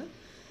చూపించా కదా,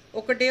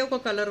 ఒకటే ఒక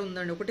కలర్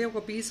ఉందండి, ఒకటే ఒక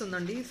పీస్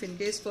ఉందండి. If in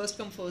case first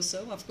come first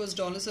serve. Of course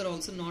dollars are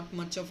also not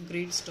much of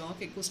great stock,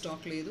 ఎక్కువ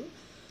స్టాక్ లేదు.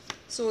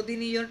 సో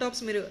దీని ఇయర్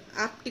టాప్స్ మీరు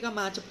యాప్ట్గా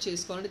మ్యాచ్అప్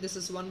చేసుకోవాలంటే this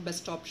is one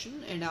best option.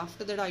 And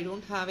after that I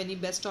don't have any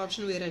best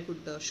option where I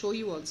could show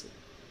you also.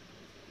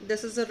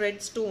 This is a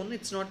red stone.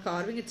 It's not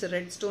carving, it's a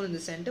red stone in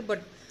the centre,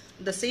 but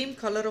the same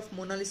color of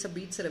Mona Lisa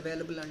beads are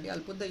available and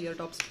I'll put the ear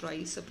tops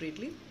price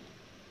separately.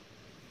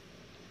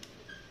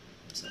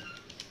 So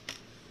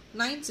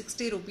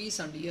 960 rupees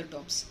and ear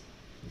tops.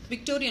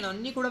 Victorian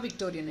anni kuda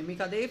Victorian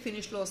meeku ade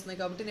finish lo vastunayi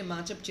kabatti nenu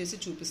match up chesi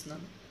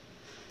chupistunanu.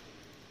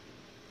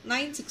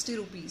 960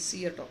 rupees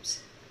ear tops.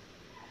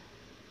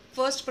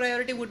 First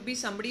priority would be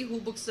somebody who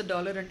books the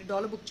dollar అంటే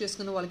dollar book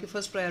చేసుకున్న వాళ్ళకి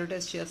first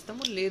prioritise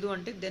చేస్తాము. లేదు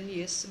అంటే then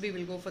yes we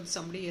will go for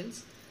somebody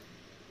else.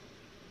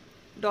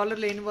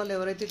 Dollar లేని వాళ్ళు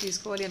ఎవరైతే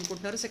తీసుకోవాలి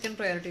అనుకుంటున్నారో సెకండ్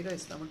ప్రయారిటీగా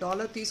ఇస్తాము.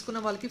 డాలర్ తీసుకున్న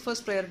వాళ్ళకి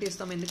ఫస్ట్ ప్రయారిటీ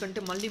ఇస్తాము.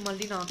 ఎందుకంటే మళ్ళీ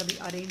నాకు అది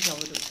అరేంజ్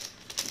అవ్వదు.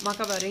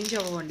 మాకు అవి అరేంజ్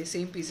అవ్వండి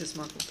సేమ్ పీసెస్.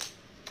 మాకు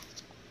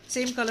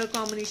సేమ్ కలర్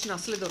కాంబినేషన్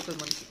అసలే దొరకదు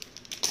మనకి.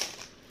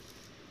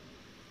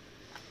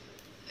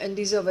 And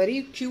these are very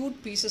cute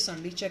pieces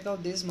అండి. check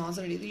out this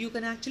masonry. You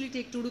can actually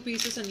take 2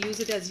 pieces and use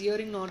it as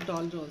earring, not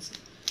dollar also.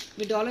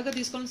 మీరు డాలర్గా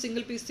తీసుకోండి,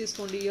 సింగిల్ పీస్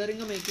తీసుకోండి.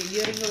 ఇయరింగ్గా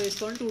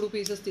వేసుకోండి, 2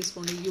 పీసెస్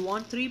తీసుకోండి. You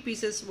want 3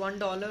 pieces,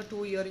 $1,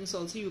 2 earrings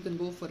also you can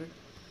go for it.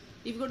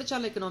 ఇవి కూడా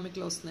చాలా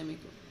ఎకనామిక్లో వస్తున్నాయి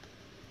మీకు.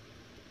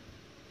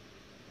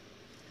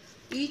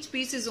 ఈచ్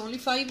పీస్ ఇస్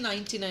ఓన్లీ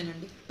 $5.99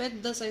 అండి.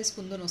 పెద్ద సైజ్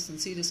కుందన్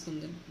వస్తుంది, serious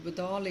kundan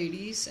with all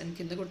ladies. And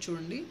కింద కూడా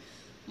చూడండి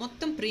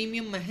మొత్తం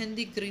premium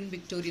mehndi green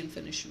Victorian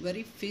finish.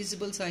 Very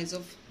feasible size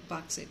of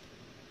back side.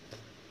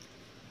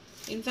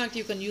 In fact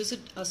you can use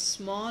it a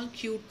small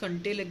cute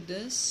container like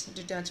this,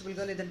 detachable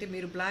ga ledante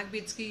meer black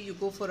beads ki you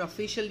go for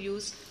official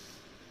use,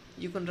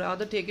 you can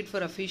rather take it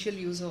for official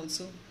use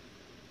also.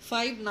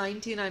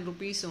 599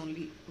 rupees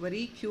only.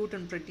 Very cute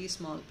and pretty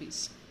small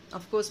piece.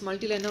 Of course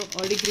multi line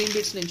already green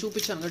beads nenu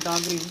chupichanu ga,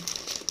 dark green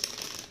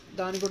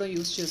dani kuda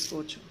use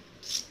chesukochu.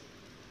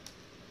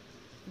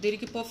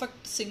 దీనికి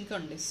perfect sync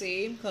అండి,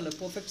 same colour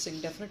perfect sync.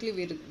 Definitely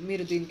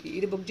మీరు దీనికి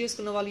ఇది book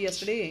చేసుకున్న వాళ్ళు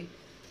yesterday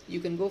you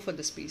can go for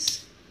this piece.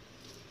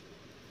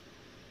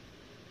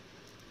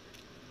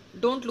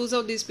 Don't lose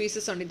out these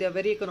pieces అండి. They are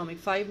very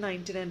economic.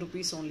 599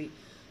 rupees only.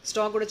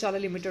 Stock కూడా చాలా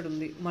లిమిటెడ్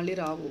ఉంది, మళ్ళీ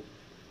రావు.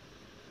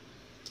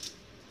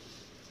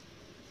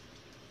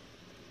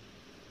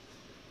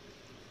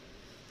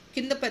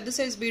 కింద పెద్ద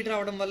సైజ్ బీడ్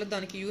రావడం వల్ల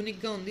దానికి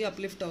యూనిక్గా ఉంది,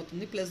 అప్లిఫ్ట్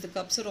అవుతుంది. Plus the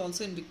cups are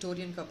also in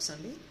Victorian cups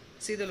అండి.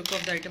 See the look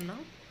of the item now,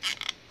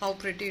 how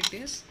pretty it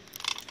is.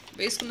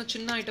 వేసుకున్న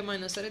చిన్న ఐటమ్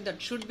అయినా సరే దట్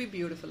షుడ్ బి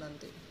బ్యూటిఫుల్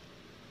అంతే.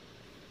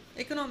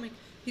 ఎకనామిక్.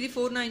 ఇది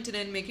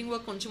 499. మేకింగ్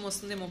వర్క్ కొంచెం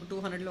వస్తుందేమో ఒక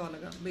 200లో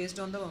అలాగా, based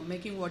on the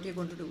making what you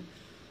going to do.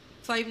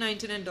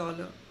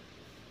 $599.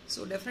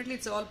 So definitely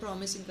it's all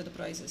promising కదా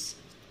ప్రైసెస్.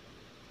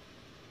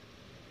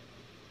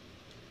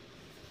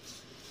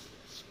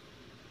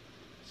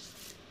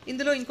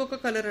 ఇందులో ఇంకొక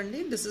కలర్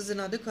అండి. This is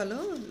another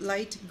colour,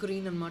 light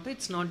green అనమాట.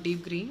 It's not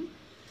deep green.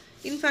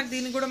 In fact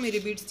దీన్ని కూడా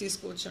మీరు బీడ్స్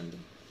తీసుకోవచ్చు అండి.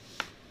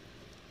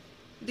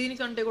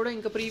 దీనికంటే కూడా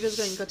ఇంకా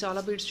ప్రీవియస్గా ఇంకా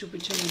చాలా బీడ్స్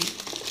చూపించాను నేను.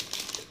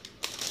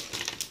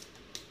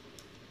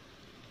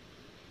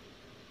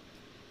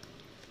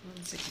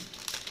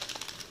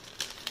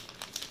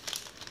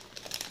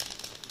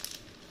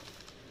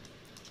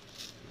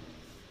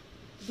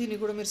 దీన్ని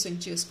కూడా మీరు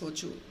సింక్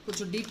చేసుకోవచ్చు.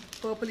 కొంచెం డీప్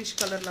పర్పులిష్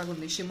కలర్ లాగా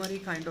ఉంది, షిమరీ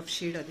కైండ్ ఆఫ్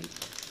షేడ్ అది.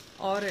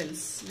 ఆర్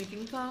ఎల్స్ మీకు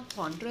ఇంకా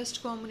కాంట్రాస్ట్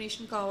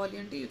కాంబినేషన్ కావాలి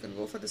అంటే you can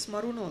go for this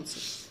maroon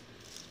also.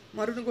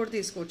 Maroon కూడా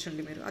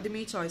తీసుకోవచ్చండి మీరు, అది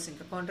మీ చాయిస్.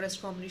 ఇంకా కాంట్రాస్ట్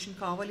కాంబినేషన్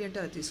కావాలి అంటే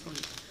అది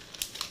తీసుకోండి.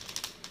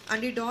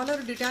 అండ్ ఈ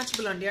డాలర్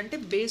డిటాచబుల్ అండి, అంటే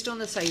based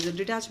on the size.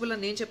 Detachable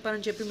అని నేను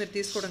చెప్పానని చెప్పి మీరు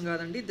తీసుకోవడం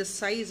కాదండి. ద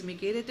సైజ్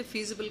మీకు ఏదైతే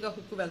ఫీజిబుల్గా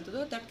హుక్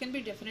వెళ్తుందో that can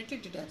be definitely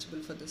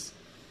detachable for this.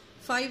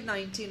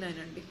 599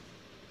 అండి.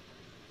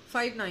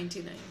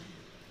 599.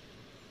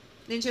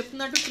 నేను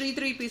చెప్తున్నట్టు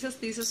 3 పీసెస్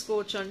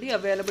తీసేసుకోవచ్చు అండి.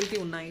 అవైలబిలిటీ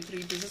ఉన్నాయి,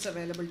 3 పీసెస్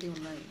అవైలబిలిటీ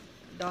ఉన్నాయి.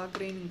 డార్క్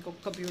గ్రీన్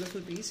ఇంకొక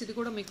బ్యూటిఫుల్ పీస్. ఇది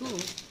కూడా మీకు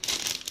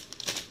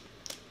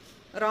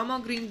రామా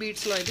గ్రీన్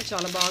బీడ్స్లో అయితే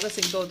చాలా బాగా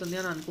సింక్ అవుతుంది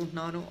అని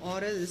అనుకుంటున్నాను.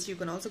 Or else you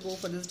can also go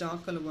for this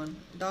dark colour one.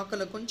 Dark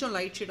colour కొంచెం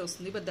లైట్ షేడ్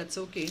వస్తుంది, but that's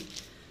okay.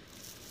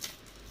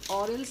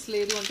 Or else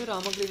లేదు అంటే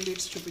రామా గ్రీన్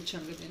బీడ్స్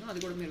చూపించాను కదా నేను,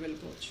 అది కూడా మీరు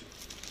వెళ్ళిపోవచ్చు.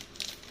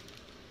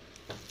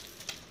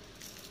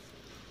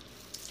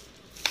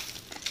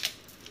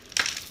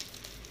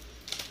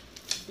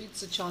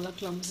 బీడ్స్ చాలా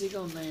క్లమ్జీగా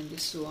ఉన్నాయండి.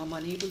 So I'm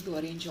unable to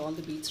arrange all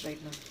the beads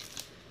right now.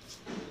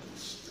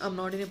 I'm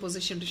not in a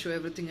position to show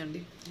everything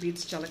అండి.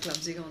 బీడ్స్ చాలా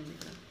క్లమ్జీగా ఉంది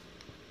ఇక్కడ.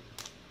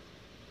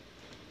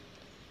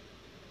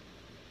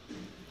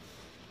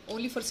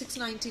 ఓన్లీ ఫర్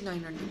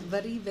 699 అండి.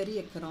 Very very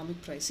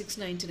economic price.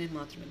 699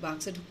 మాత్రమే.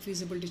 బ్యాక్ సైడ్ హుక్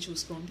ఫీజిబిలిటీ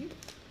చూసుకోండి.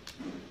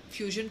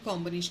 Fusion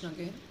combination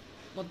again.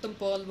 మొత్తం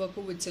pearl work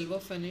with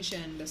silver finish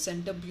and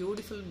centre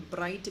beautiful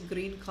bright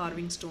green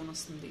carving stone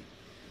వస్తుంది.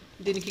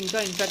 దీనికి ఇంకా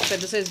ఇన్ఫాక్ట్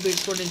పెద్ద సైజ్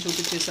బీడ్స్ కూడా నేను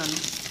చూపించేసాను.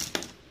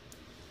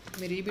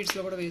 మీరు ఈ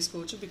బీడ్స్లో కూడా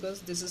వేసుకోవచ్చు because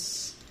this is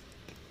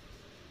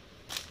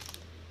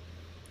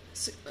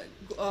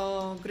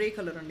grey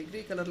colour అండి.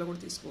 గ్రే కలర్లో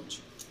కూడా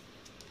తీసుకోవచ్చు.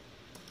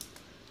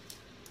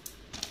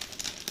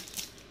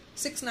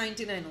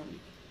 699 ఓన్లీ.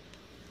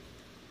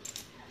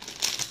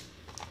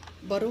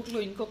 బరోక్లో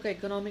ఇంకొక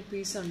ఎకనామిక్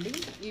పీస్ అండి.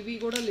 ఇవి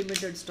కూడా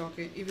లిమిటెడ్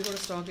స్టాకే. ఇవి కూడా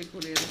స్టాక్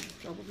ఎక్కువ లేదు.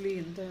 ప్రాబబ్లీ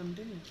ఎంత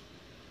అంటే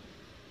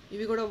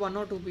ఇవి కూడా 1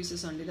 or 2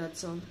 పీసెస్ అండి.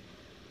 That's all.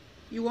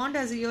 You want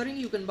as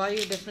earring you can buy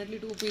definitely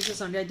 2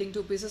 pieces అండి. ఐ థింక్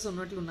 2 పీసెస్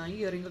ఉన్నట్లు ఉన్నాయి.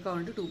 ఇయరింగ్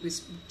కావాలంటే 2 పీస్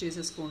బుక్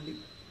చేసేసుకోండి.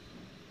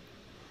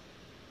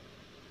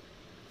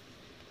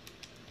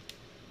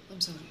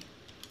 I'm sorry.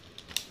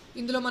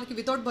 ఇందులో మనకి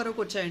వితౌట్ బరోక్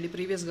వచ్చాయండి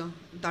ప్రీవియస్గా.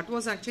 That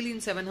was actually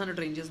in 700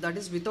 ranges. That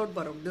is without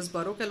baroque. This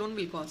baroque alone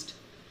will cost.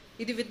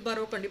 ఇది విత్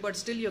బరోక్ అండి, but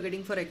still you're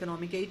getting for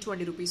economic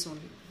 820 rupees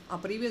only. ఆ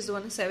previous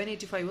one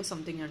 785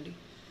 something అండి.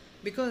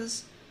 Because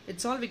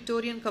it's all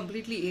Victorian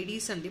completely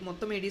Aedes అండి,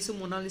 మొత్తం Aedes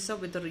Mona Lisa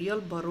with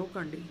real baroque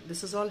అండి.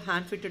 This is all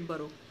hand fitted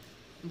baroque.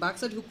 Back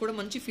side hook కూడా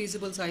మంచి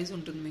feasible size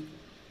ఉంటుంది మీకు.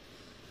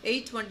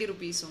 820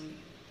 rupees only.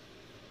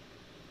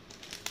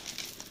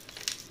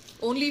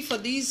 Only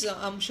for these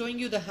I'm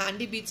showing you the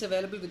handy beats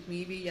available with me.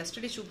 ఇవి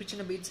yesterday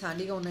చూపించిన beats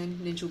హ్యాండీగా ఉన్నాయని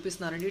నేను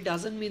చూపిస్తున్నానండి.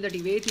 డజన్ మీద దట్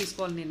ఇవే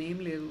తీసుకోవాలి నేనేం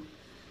లేదు.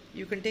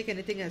 You can take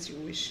anything as you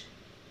wish.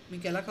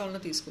 మీకు ఎలా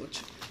కావాలన్నా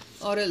తీసుకోవచ్చు.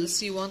 Or else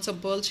you want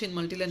some pearl chain,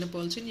 multi liner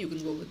pearl chain, you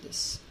can go with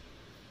this.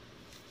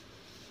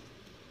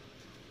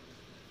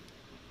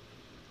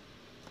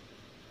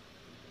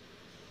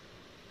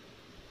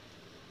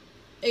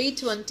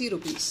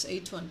 ₹820.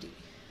 820.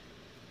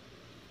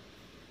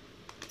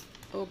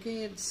 Okay,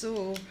 so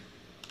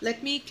let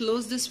me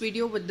close this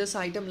video with this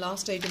item,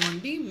 last item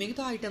అండి.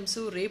 మిగతా items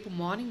రేపు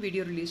morning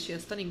video release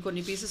చేస్తాను.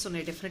 ఇంకొన్ని pieces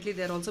ఉన్నాయి, definitely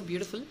they are also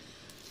beautiful.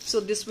 So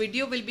this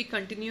video will be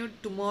continued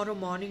tomorrow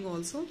morning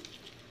also.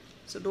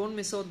 So don't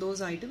miss out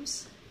those items.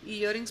 ఈ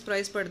ear rings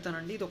price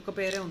పెడతానండి, ఇది ఒక్క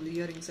పేరే ఉంది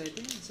ఇయర్ రింగ్స్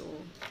అయితే. So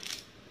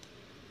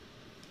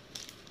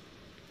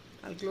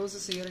I'll close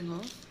this ear ring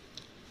of.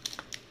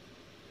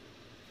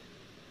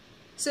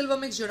 Silver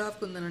mix jodaf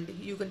kundanandi.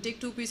 You can take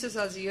 2 pieces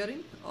as earring,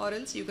 or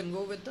else you can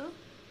go with the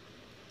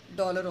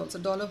dollar also.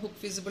 Dollar hook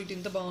feasibility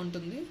inta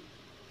baaguntundi.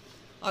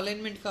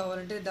 Alignment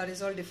kavalante that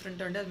is all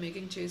different and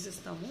making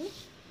chesestamu.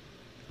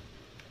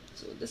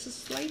 So this is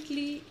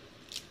slightly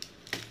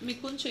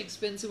meeku konచెం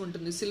expensive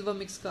untundi silver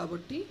mix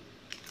kabatti.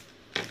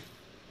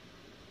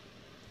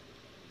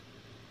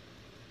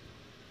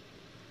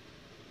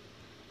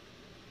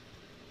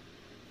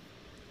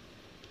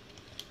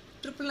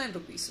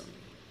 ₹999 only.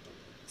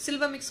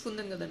 Silver mix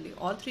కుందం కదండి.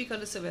 All 3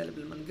 colours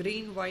available. మన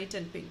green, white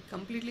and pink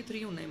completely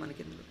 3 ఉన్నాయి మనకి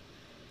ఇందులో.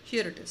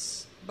 Here it is.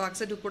 Back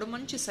side కూడా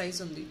మంచి size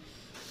ఉంది.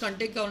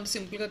 కంటెక్ కావాలంటే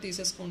సింపుల్గా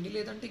తీసేసుకోండి,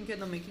 లేదంటే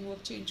ఇంకేదో మేకింగ్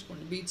వర్క్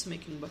చేయించుకోండి, బీడ్స్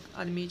మేకింగ్ వర్క్,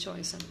 అది మీ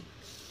చాయిస్ అండి.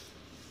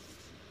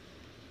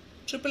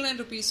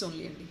 ₹999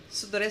 ఓన్లీ అండి.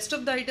 So the rest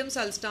of the items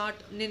I'll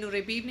start. నేను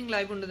రేపు ఈవినింగ్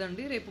లైవ్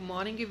ఉండదండి, రేపు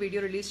మార్నింగ్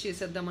వీడియో రిలీజ్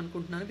చేసేద్దాం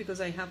అనుకుంటున్నాను.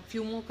 Because I have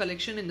few more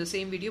collection in the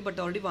same video,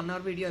 but already 1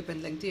 hour video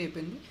అయిపోయింది, లెంగ్తీ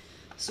అయిపోయింది.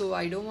 So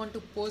I don't want to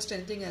post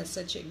anything as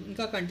such.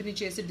 ఇంకా continue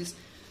చేసి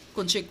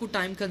కొంచెం ఎక్కువ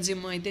టైం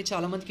కన్జ్యూమ్ అయితే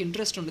చాలామందికి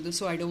ఇంట్రెస్ట్ ఉండదు.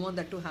 So I don't want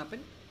that to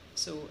happen.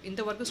 So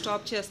ఇంతవరకు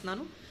స్టాప్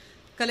చేస్తున్నాను.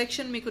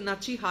 కలెక్షన్ మీకు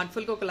నచ్చి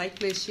హార్ట్ఫుల్గా ఒక లైక్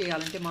ప్లేస్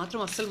చేయాలంటే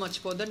మాత్రం అస్సలు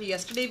మర్చిపోద్దండి.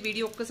 ఎస్టర్డే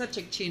వీడియో ఒక్కసారి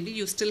చెక్ చేయండి,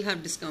 you still have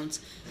discounts.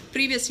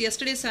 Previous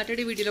yesterday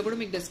Saturday వీడియోలో కూడా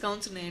మీకు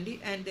డిస్కౌంట్స్ ఉన్నాయండి,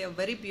 and they are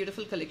very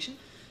beautiful collection.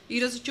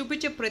 ఈరోజు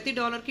చూపించే ప్రతి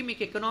డాలర్కి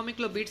మీకు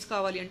ఎకనామిక్లో బీట్స్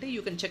కావాలి అంటే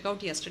you can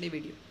checkout yesterday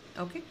video.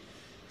 Okay,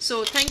 so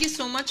thank you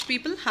so much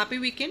people. Happy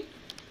weekend.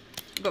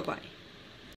 Bye-bye.